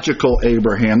mythological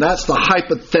Abraham. That's the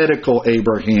hypothetical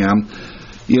Abraham.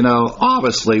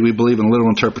 Obviously, we believe in literal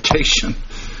interpretation.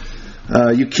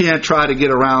 You can't try to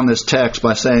get around this text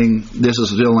by saying this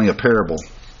is only a parable.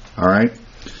 All right?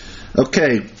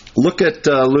 Okay, look at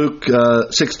Luke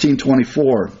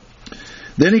 16:24.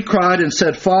 Then he cried and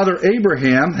said, Father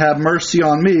Abraham, have mercy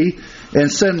on me,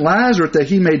 and send Lazarus that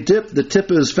he may dip the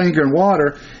tip of his finger in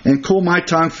water and cool my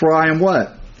tongue, for I am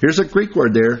what? Here's a Greek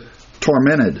word there,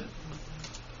 tormented.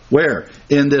 Where?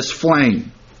 In this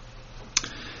flame.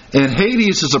 And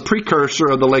Hades is a precursor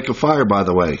of the lake of fire, by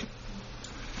the way.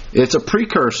 It's a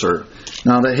precursor.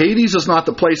 Now, the Hades is not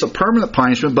the place of permanent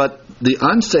punishment, but the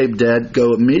unsaved dead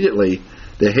go immediately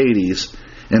to Hades,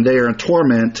 and they are in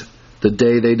torment the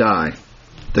day they die.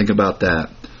 Think about that.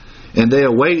 And they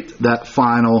await that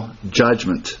final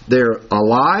judgment. They're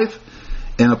alive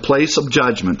in a place of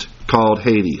judgment called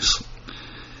Hades.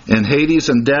 And Hades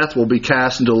and death will be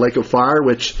cast into a lake of fire,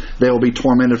 which they will be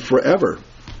tormented forever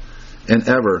and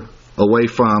ever away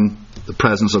from the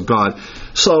presence of God.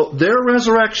 So their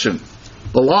resurrection,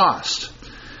 the lost,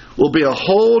 will be a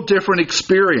whole different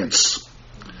experience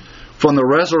from the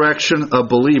resurrection of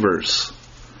believers.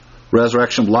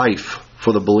 Resurrection life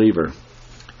for the believer.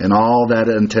 And all that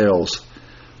it entails.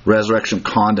 Resurrection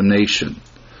condemnation.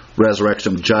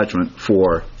 Resurrection judgment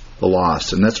for the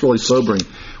lost. And that's really sobering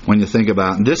when you think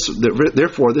about it.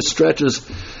 Therefore, this stresses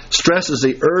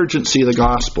the urgency of the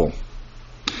gospel.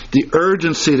 The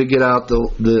urgency to get out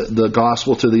the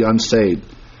gospel to the unsaved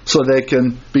so they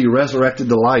can be resurrected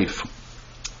to life.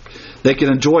 They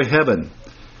can enjoy heaven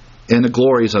and the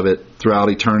glories of it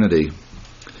throughout eternity.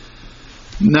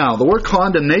 Now, the word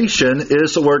condemnation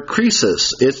is the word krisis.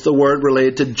 It's the word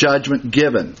related to judgment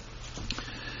given.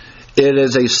 It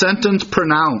is a sentence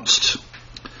pronounced.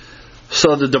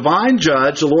 So the divine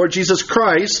judge, the Lord Jesus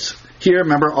Christ, here,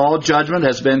 remember, all judgment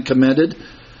has been committed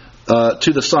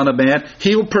to the Son of Man.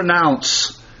 He will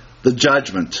pronounce the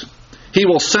judgment. He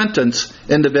will sentence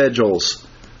individuals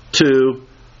to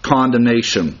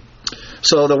condemnation.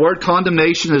 So the word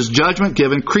condemnation is judgment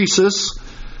given, krisis,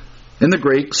 in the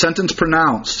Greek, sentence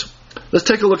pronounced. Let's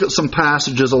take a look at some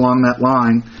passages along that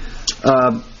line.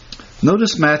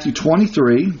 Notice Matthew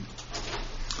 23.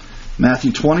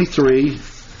 Matthew 23,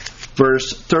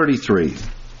 verse 33.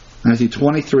 Matthew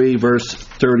 23, verse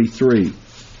 33.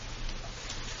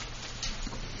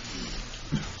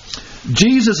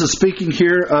 Jesus is speaking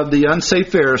here of the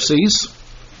unsaved Pharisees.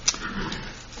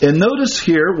 And notice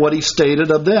here what he stated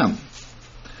of them.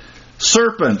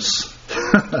 Serpents.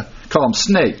 Call them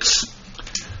snakes.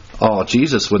 Oh,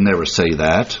 Jesus would never say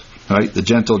that. Right? The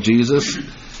gentle Jesus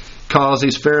calls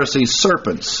these Pharisees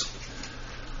serpents.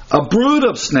 A brood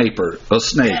of snakes.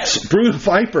 Brood of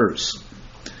vipers.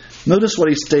 Notice what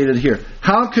he stated here.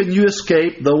 How can you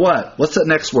escape the what? What's that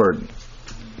next word?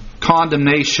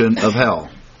 Condemnation of hell.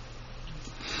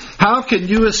 How can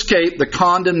you escape the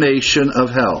condemnation of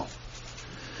hell?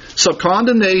 So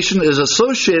condemnation is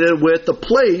associated with the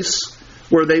place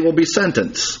where they will be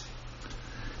sentenced.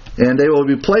 And they will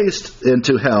be placed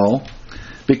into hell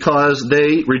because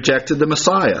they rejected the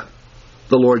Messiah,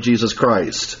 the Lord Jesus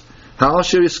Christ. How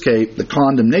shall you escape the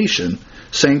condemnation?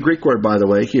 Same Greek word, by the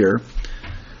way, here,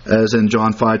 as in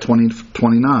John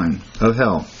 5:29 of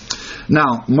hell.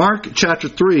 Now, Mark chapter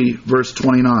 3, verse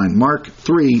 29. Mark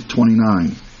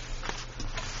 3:29.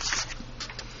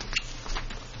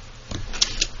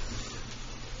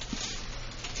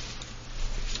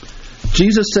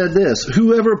 Jesus said this,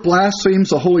 whoever blasphemes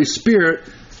the Holy Spirit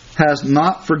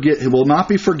will not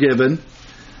be forgiven,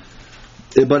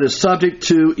 but is subject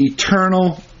to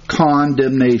eternal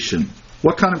condemnation.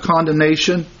 What kind of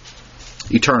condemnation?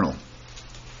 Eternal.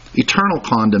 Eternal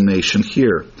condemnation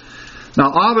here.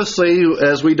 Now, obviously,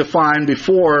 as we defined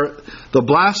before, the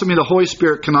blasphemy of the Holy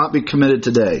Spirit cannot be committed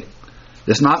today.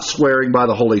 It's not swearing by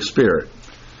the Holy Spirit.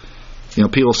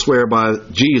 People swear by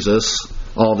Jesus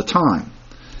all the time.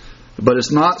 But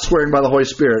it's not swearing by the Holy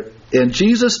Spirit. In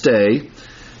Jesus' day,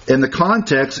 in the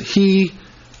context, he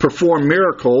performed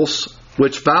miracles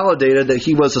which validated that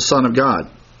he was the Son of God.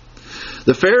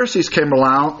 The Pharisees came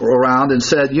around and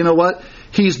said, you know what?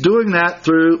 He's doing that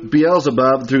through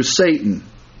Beelzebub, through Satan.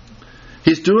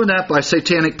 He's doing that by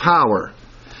satanic power.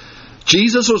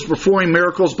 Jesus was performing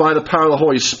miracles by the power of the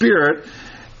Holy Spirit,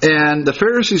 and the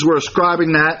Pharisees were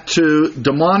ascribing that to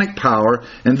demonic power,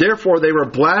 and therefore they were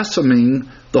blaspheming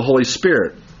the Holy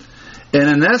Spirit. And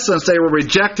in essence, they were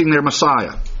rejecting their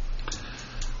Messiah.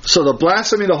 So the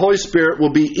blasphemy of the Holy Spirit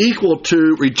will be equal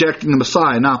to rejecting the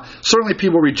Messiah. Now, certainly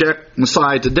people reject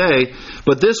Messiah today,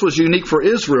 but this was unique for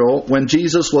Israel when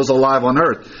Jesus was alive on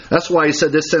earth. That's why he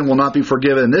said this sin will not be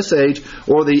forgiven in this age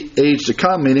or the age to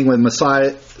come, meaning when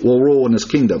Messiah will rule in his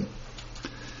kingdom.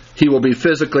 He will be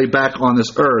physically back on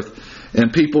this earth,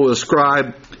 and people will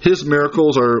ascribe his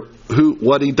miracles or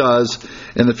what he does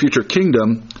in the future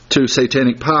kingdom to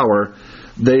satanic power.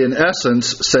 They, in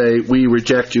essence, say, we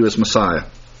reject you as Messiah.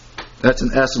 That's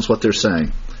in essence what they're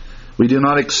saying. We do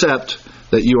not accept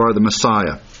that you are the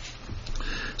Messiah.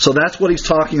 So that's what he's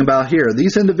talking about here.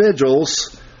 These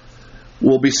individuals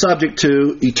will be subject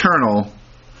to eternal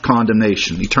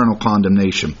condemnation. Eternal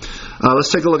condemnation.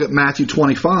 Let's take a look at Matthew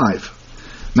 25.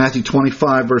 Matthew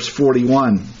 25, verse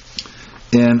 41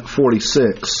 and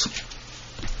 46.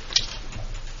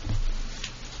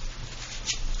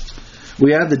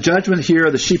 We have the judgment here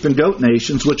of the sheep and goat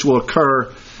nations, which will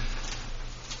occur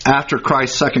after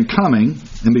Christ's second coming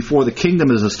and before the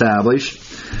kingdom is established.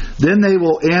 Then they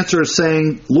will answer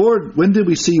saying, Lord, when did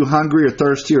we see you hungry or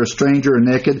thirsty or a stranger or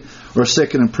naked or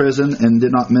sick and in prison and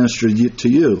did not minister to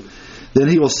you? Then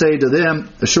he will say to them,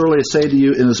 assuredly I say to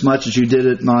you, inasmuch as you did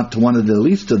it not to one of the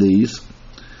least of these,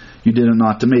 you did it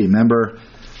not to me. Remember,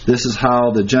 this is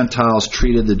how the Gentiles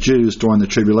treated the Jews during the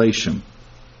tribulation.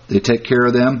 Did they take care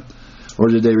of them, or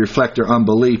did they reflect their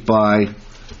unbelief by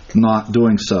not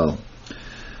doing so?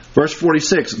 Verse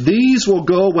 46, these will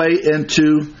go away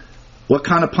into what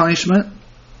kind of punishment?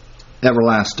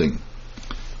 Everlasting.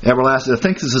 Everlasting. I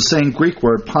think it's the same Greek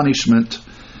word, punishment,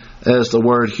 as the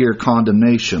word here,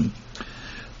 condemnation.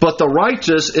 But the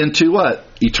righteous into what?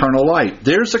 Eternal light.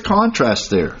 There's a contrast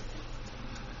there.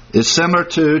 It's similar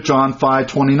to John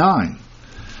 5:29.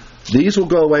 These will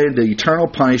go away into eternal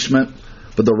punishment,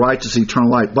 but the righteous eternal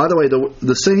life. By the way,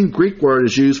 the same Greek word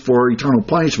is used for eternal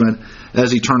punishment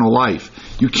as eternal life.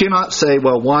 You cannot say,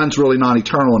 well, one's really not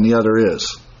eternal and the other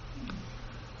is.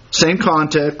 Same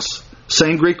context,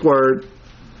 same Greek word.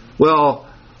 Well,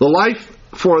 the life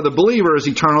for the believer is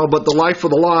eternal, but the life for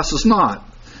the lost is not.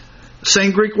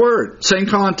 Same Greek word, same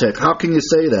context. How can you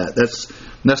say that?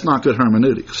 That's not good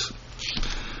hermeneutics.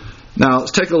 Now,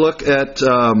 let's take a look at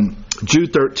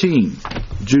Jude 13.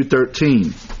 Jude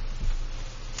 13.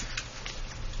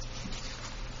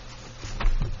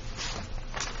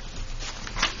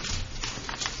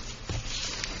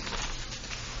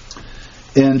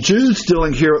 And Jude's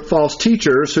dealing here with false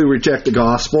teachers who reject the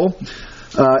gospel.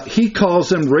 He calls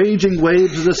them raging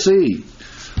waves of the sea,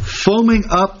 foaming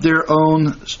up their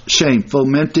own shame,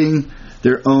 fomenting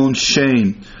their own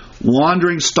shame.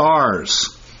 Wandering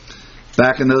stars.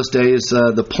 Back in those days,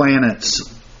 the planets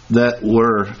that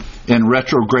were in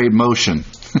retrograde motion.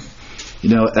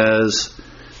 As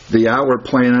the outward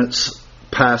planets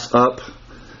pass up,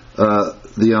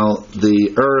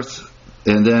 the Earth,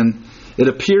 and then it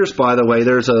appears, by the way,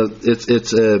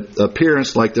 it's a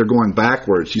appearance like they're going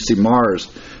backwards. You see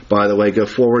Mars, by the way, go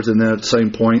forwards, and then at the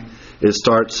same point, it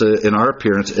starts in our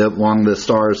appearance along the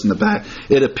stars in the back.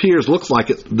 It looks like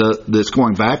it's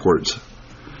going backwards.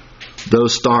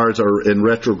 Those stars are in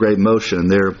retrograde motion.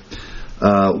 They're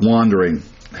wandering.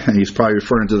 And he's probably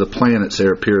referring to the planets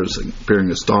there appearing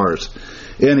as stars.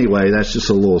 Anyway, that's just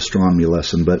a little astronomy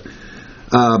lesson. But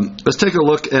let's take a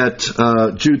look at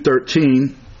Jude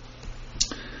 13.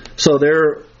 So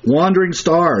they're wandering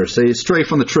stars. They stray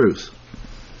from the truth.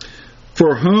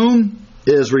 For whom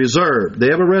is reserved. They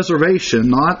have a reservation,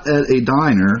 not at a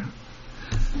diner,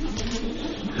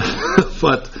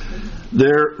 but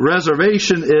their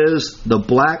reservation is the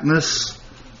blackness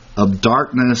of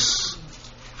darkness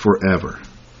forever.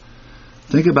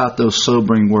 Think about those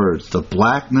sobering words. The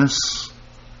blackness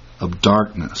of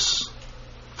darkness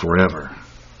forever.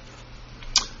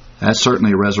 That's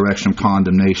certainly a resurrection of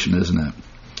condemnation, isn't it?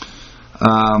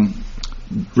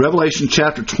 Revelation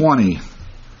chapter 20,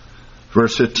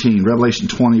 verse 15. Revelation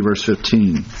 20, verse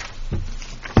 15.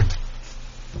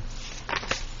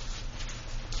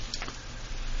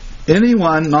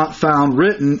 Anyone not found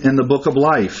written in the book of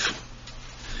life.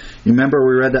 You remember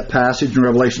we read that passage in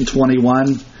Revelation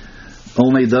 21.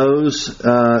 Only those,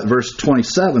 verse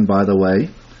 27, by the way.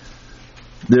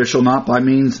 There shall not by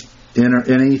means enter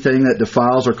anything that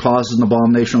defiles or causes an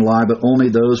abomination or lie, but only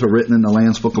those who are written in the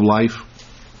Lamb's book of life.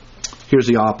 Here's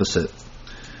the opposite.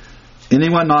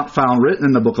 Anyone not found written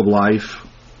in the book of life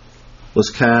was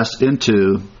cast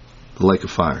into the lake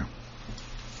of fire.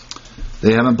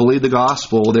 They haven't believed the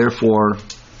gospel, therefore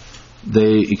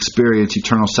they experience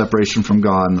eternal separation from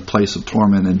God in the place of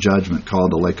torment and judgment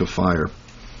called the lake of fire.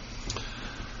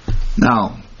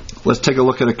 Now, let's take a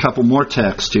look at a couple more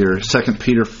texts here. 2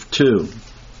 Peter 2.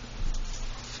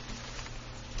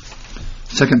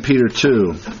 2 Peter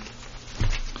 2,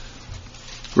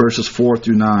 verses 4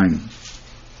 through 9.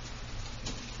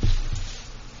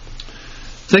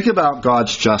 Think about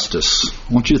God's justice.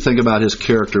 I want you to think about His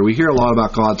character. We hear a lot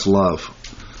about God's love.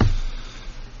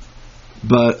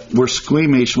 But we're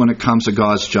squeamish when it comes to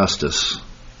God's justice.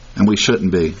 And we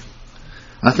shouldn't be.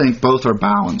 I think both are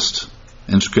balanced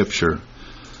in Scripture.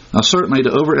 Now certainly to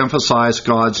overemphasize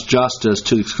God's justice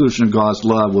to the exclusion of God's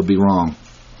love would be wrong.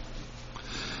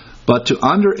 But to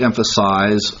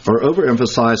underemphasize or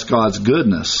overemphasize God's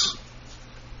goodness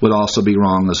would also be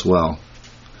wrong as well.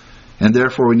 And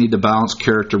therefore we need to balance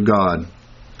character of God.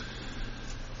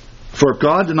 For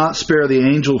God did not spare the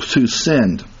angels who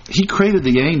sinned. He created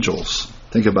the angels.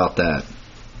 Think about that.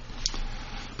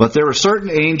 But there were certain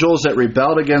angels that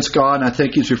rebelled against God, and I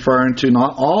think he's referring to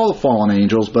not all the fallen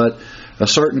angels, but a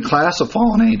certain class of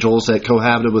fallen angels that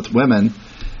cohabited with women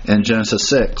in Genesis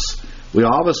 6.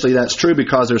 Obviously that's true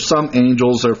because there's some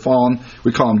angels that are fallen,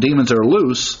 we call them demons, that are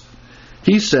loose.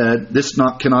 He said this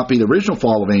cannot be the original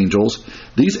fall of angels.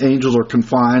 These angels are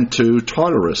confined to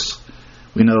Tartarus.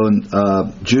 We know in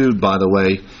Jude, by the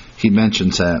way, he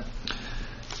mentions that.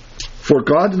 For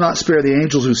God did not spare the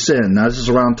angels who sinned. Now this is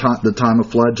around the time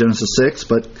of flood, Genesis 6,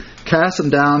 but cast them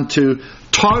down to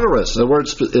Tartarus. The word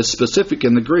is specific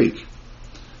in the Greek.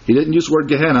 He didn't use the word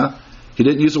Gehenna. He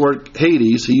didn't use the word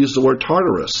Hades. He used the word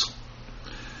Tartarus.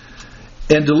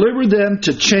 And delivered them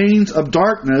to chains of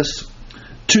darkness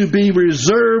to be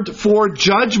reserved for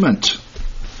judgment.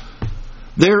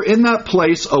 They're in that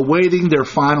place awaiting their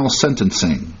final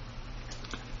sentencing.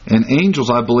 And angels,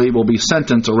 I believe, will be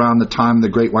sentenced around the time of the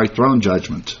Great White Throne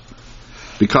Judgment.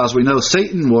 Because we know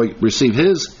Satan will receive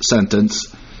his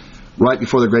sentence right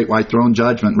before the Great White Throne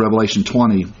Judgment, Revelation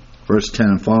 20, verse 10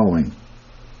 and following.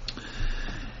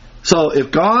 So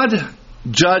if God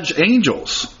judged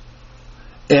angels,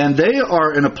 and they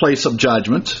are in a place of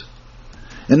judgment,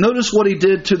 and notice what He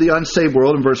did to the unsaved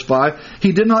world in verse 5.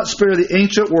 He did not spare the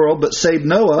ancient world, but saved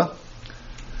Noah.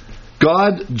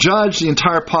 God judged the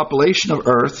entire population of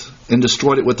earth and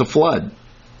destroyed it with the flood.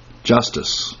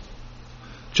 Justice.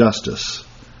 Justice.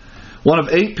 One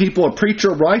of 8 people, a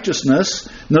preacher of righteousness.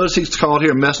 Notice he's called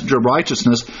here a messenger of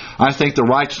righteousness. I think the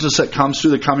righteousness that comes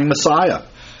through the coming Messiah,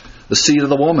 the seed of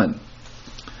the woman.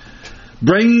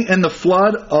 Bringing in the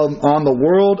flood on the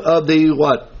world of the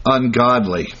what?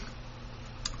 Ungodly.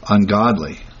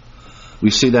 Ungodly.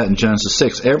 We see that in Genesis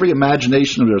 6. Every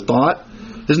imagination of their thought,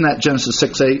 isn't that Genesis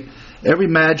 6:8? Every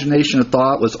imagination of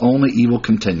thought was only evil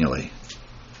continually.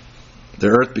 The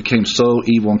earth became so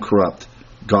evil and corrupt.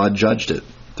 God judged it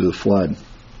through the flood.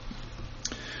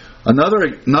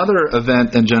 Another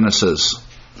event in Genesis.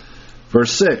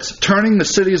 Verse 6. Turning the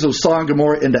cities of Sodom and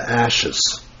Gomorrah into ashes.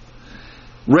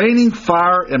 Raining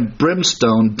fire and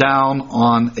brimstone down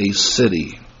on a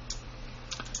city.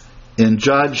 And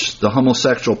judged the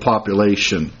homosexual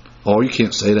population. Oh, you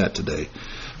can't say that today.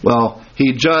 Well,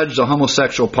 He judged the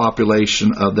homosexual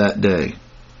population of that day.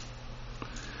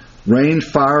 Rained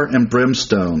fire and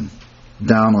brimstone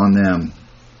down on them.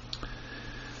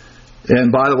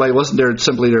 And by the way, wasn't there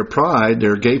simply their pride,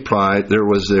 their gay pride? There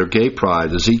was their gay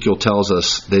pride. Ezekiel tells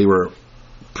us they were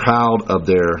proud of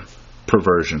their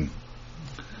perversion.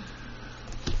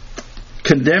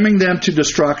 Condemning them to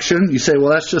destruction. You say, well,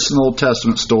 that's just an Old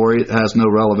Testament story. It has no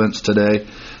relevance today,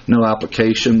 no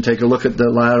application. Take a look at the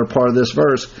latter part of this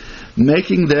verse.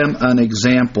 Making them an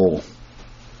example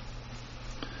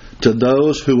to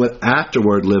those who would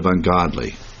afterward live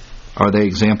ungodly. Are they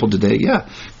example today? Yeah.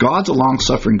 God's a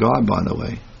long-suffering God, by the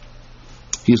way.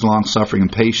 He's long-suffering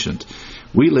and patient.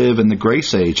 We live in the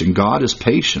grace age, and God is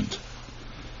patient.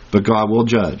 But God will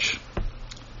judge.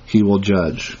 He will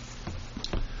judge.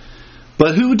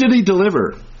 But who did He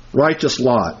deliver? Righteous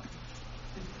Lot.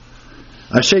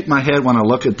 I shake my head when I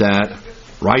look at that.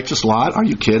 Righteous Lot? Are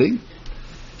you kidding?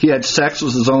 He had sex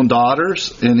with his own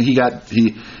daughters, and he got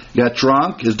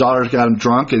drunk. His daughters got him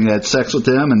drunk, and he had sex with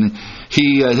them. And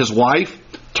his wife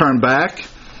turned back,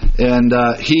 and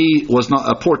he was not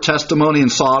a poor testimony in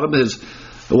Sodom. His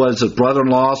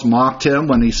brother-in-laws mocked him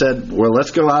when he said, "Well, let's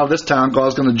go out of this town.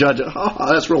 God's going to judge it."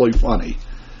 Oh, that's really funny.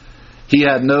 He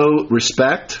had no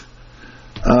respect.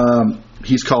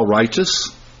 He's called righteous.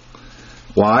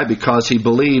 Why? Because he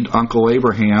believed Uncle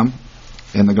Abraham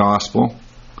in the gospel.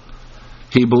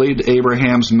 He believed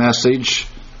Abraham's message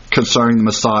concerning the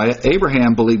Messiah.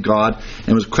 Abraham believed God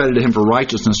and was credited to him for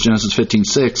righteousness, Genesis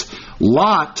 15:6.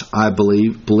 Lot, I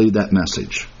believe, believed that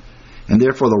message. And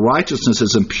therefore the righteousness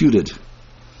is imputed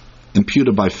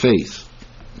by faith.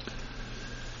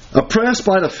 Oppressed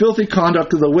by the filthy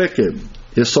conduct of the wicked,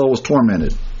 his soul was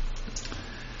tormented.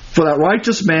 For that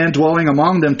righteous man dwelling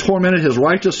among them tormented his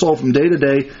righteous soul from day to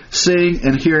day, seeing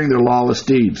and hearing their lawless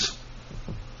deeds.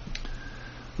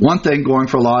 One thing going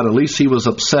for Lot, at least he was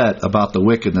upset about the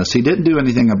wickedness. He didn't do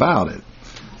anything about it.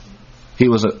 He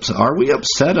was upset. Are we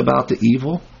upset about the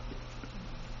evil?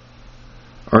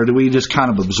 Or do we just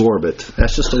kind of absorb it?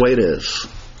 That's just the way it is.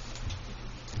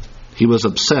 He was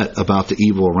upset about the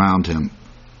evil around him.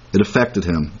 It affected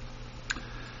him.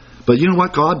 But you know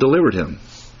what? God delivered him.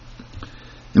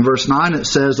 In verse 9 it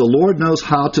says, the Lord knows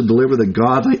how to deliver the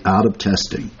godly out of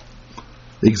testing.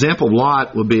 The example of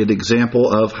Lot would be an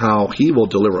example of how he will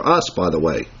deliver us, by the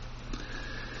way.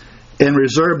 And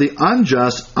reserve the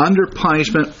unjust under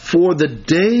punishment for the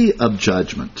day of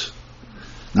judgment.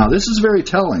 Now this is very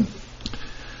telling.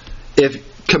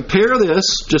 If compare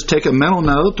this, just take a mental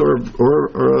note or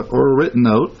a written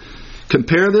note.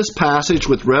 Compare this passage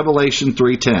with Revelation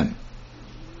 3:10.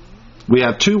 We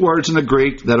have two words in the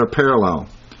Greek that are parallel.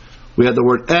 We have the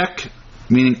word ek,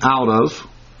 meaning out of,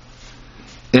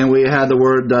 and we had the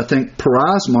word, I think,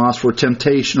 parasmos for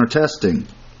temptation or testing.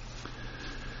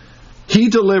 He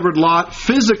delivered Lot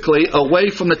physically away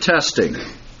from the testing,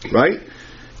 right?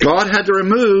 God had to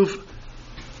remove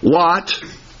Lot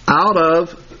out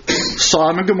of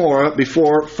Sodom and Gomorrah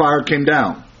before fire came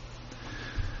down.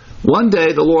 One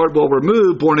day the Lord will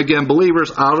remove born-again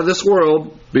believers out of this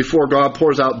world before God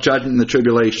pours out judgment in the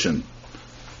tribulation.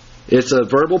 It's a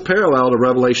verbal parallel to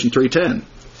Revelation 3:10.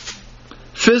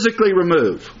 Physically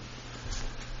remove.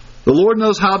 The Lord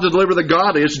knows how to deliver the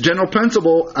godly. It's a general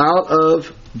principle out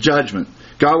of judgment.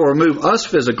 God will remove us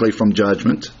physically from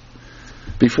judgment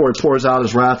before He pours out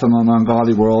His wrath on an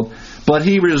ungodly world. But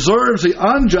He reserves the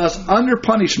unjust under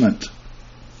punishment.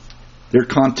 They're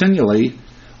continually,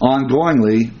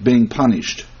 ongoingly being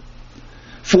punished.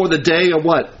 For the day of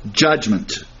what?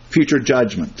 Judgment. Future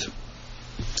judgment.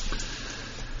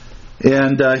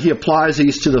 And He applies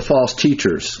these to the false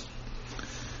teachers.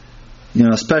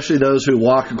 Especially those who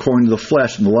walk according to the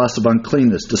flesh and the lust of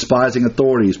uncleanness, despising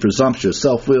authorities, presumptuous,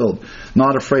 self-willed,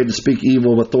 not afraid to speak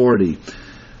evil of authority.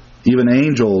 Even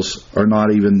angels are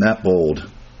not even that bold.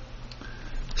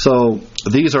 So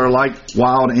these are like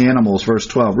wild animals, verse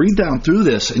 12. Read down through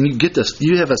this and you get this.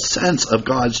 You have a sense of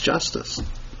God's justice.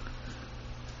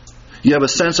 You have a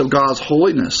sense of God's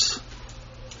holiness.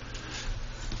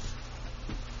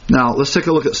 Now, let's take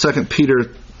a look at 2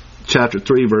 Peter chapter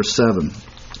 3, verse 7.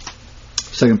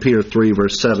 2 Peter 3,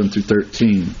 verse 7 through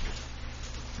 13.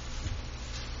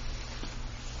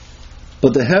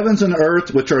 But the heavens and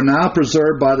earth, which are now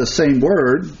preserved by the same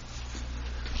word,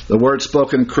 the word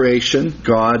spoken in creation,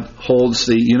 God holds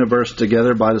the universe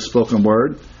together by the spoken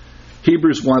word.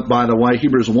 Hebrews 1, by the way,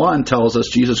 Hebrews 1 tells us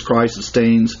Jesus Christ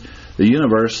sustains the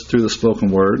universe through the spoken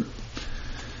word,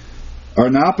 are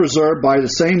now preserved by the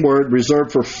same word,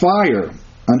 reserved for fire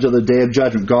until the day of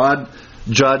judgment. God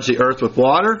judged the earth with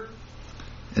water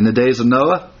in the days of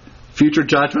Noah. Future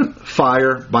judgment,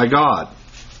 fire by God,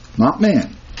 not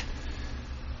man.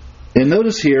 And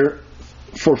notice here,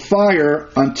 for fire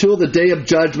until the day of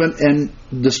judgment and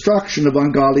destruction of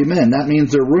ungodly men. That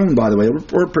means they're ruined, by the way.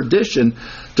 Or perdition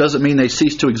doesn't mean they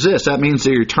cease to exist. That means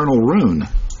they're eternal ruin.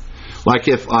 Like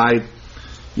if I,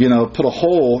 put a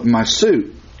hole in my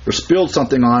suit or spilled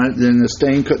something on it, then the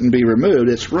stain couldn't be removed.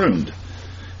 It's ruined.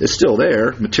 It's still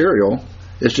there, material.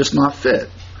 It's just not fit.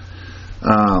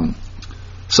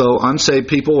 So unsaved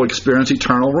people will experience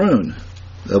eternal ruin.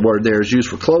 The word there is used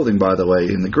for clothing, by the way,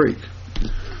 in the Greek.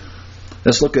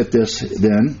 Let's look at this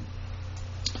then.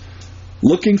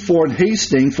 Looking for and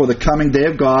hastening for the coming day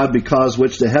of God, because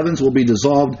which the heavens will be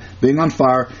dissolved, being on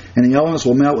fire, and the elements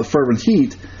will melt with fervent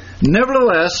heat.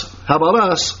 Nevertheless, how about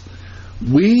us?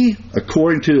 We,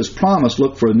 according to His promise,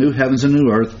 look for a new heavens and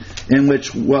new earth, in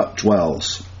which what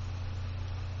dwells?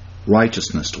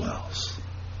 Righteousness dwells.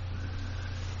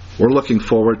 We're looking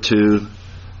forward to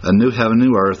a new heaven,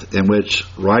 new earth, in which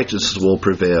righteousness will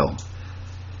prevail.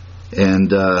 And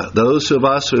those of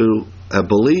us who have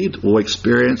believed will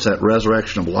experience that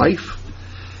resurrection of life,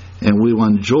 and we will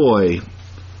enjoy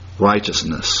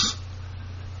righteousness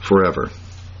forever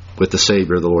with the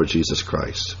Savior, the Lord Jesus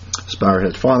Christ. Let's bow our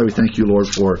heads. Father, we thank You, Lord,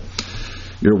 for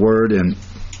Your word, and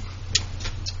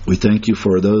we thank You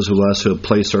for those of us who have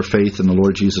placed our faith in the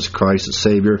Lord Jesus Christ as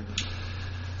Savior,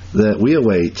 that we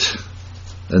await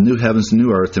a new heavens and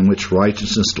new earth in which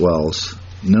righteousness dwells.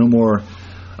 No more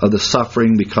of the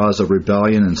suffering because of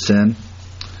rebellion and sin.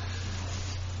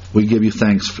 We give You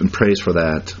thanks and praise for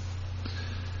that.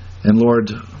 And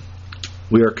Lord,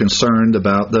 we are concerned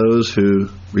about those who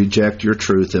reject Your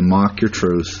truth and mock Your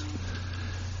truth,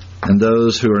 and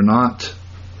those who are not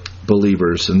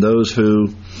believers, and those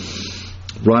who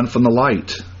run from the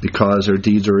light because their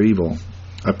deeds are evil.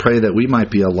 I pray that we might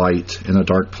be a light in a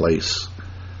dark place,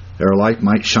 that our light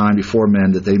might shine before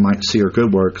men, that they might see our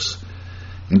good works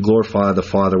and glorify the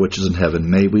Father which is in heaven.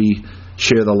 May we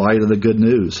share the light of the good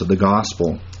news of the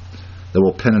gospel that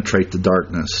will penetrate the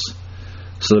darkness,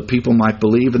 so that people might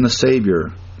believe in the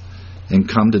Savior and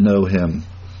come to know Him.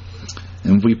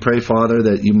 And we pray, Father,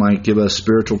 that you might give us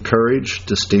spiritual courage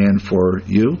to stand for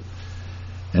you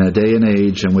in a day and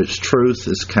age in which truth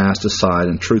is cast aside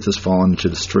and truth is fallen into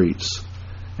the streets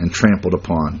and trampled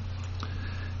upon.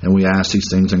 And we ask these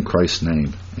things in Christ's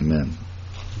name. Amen.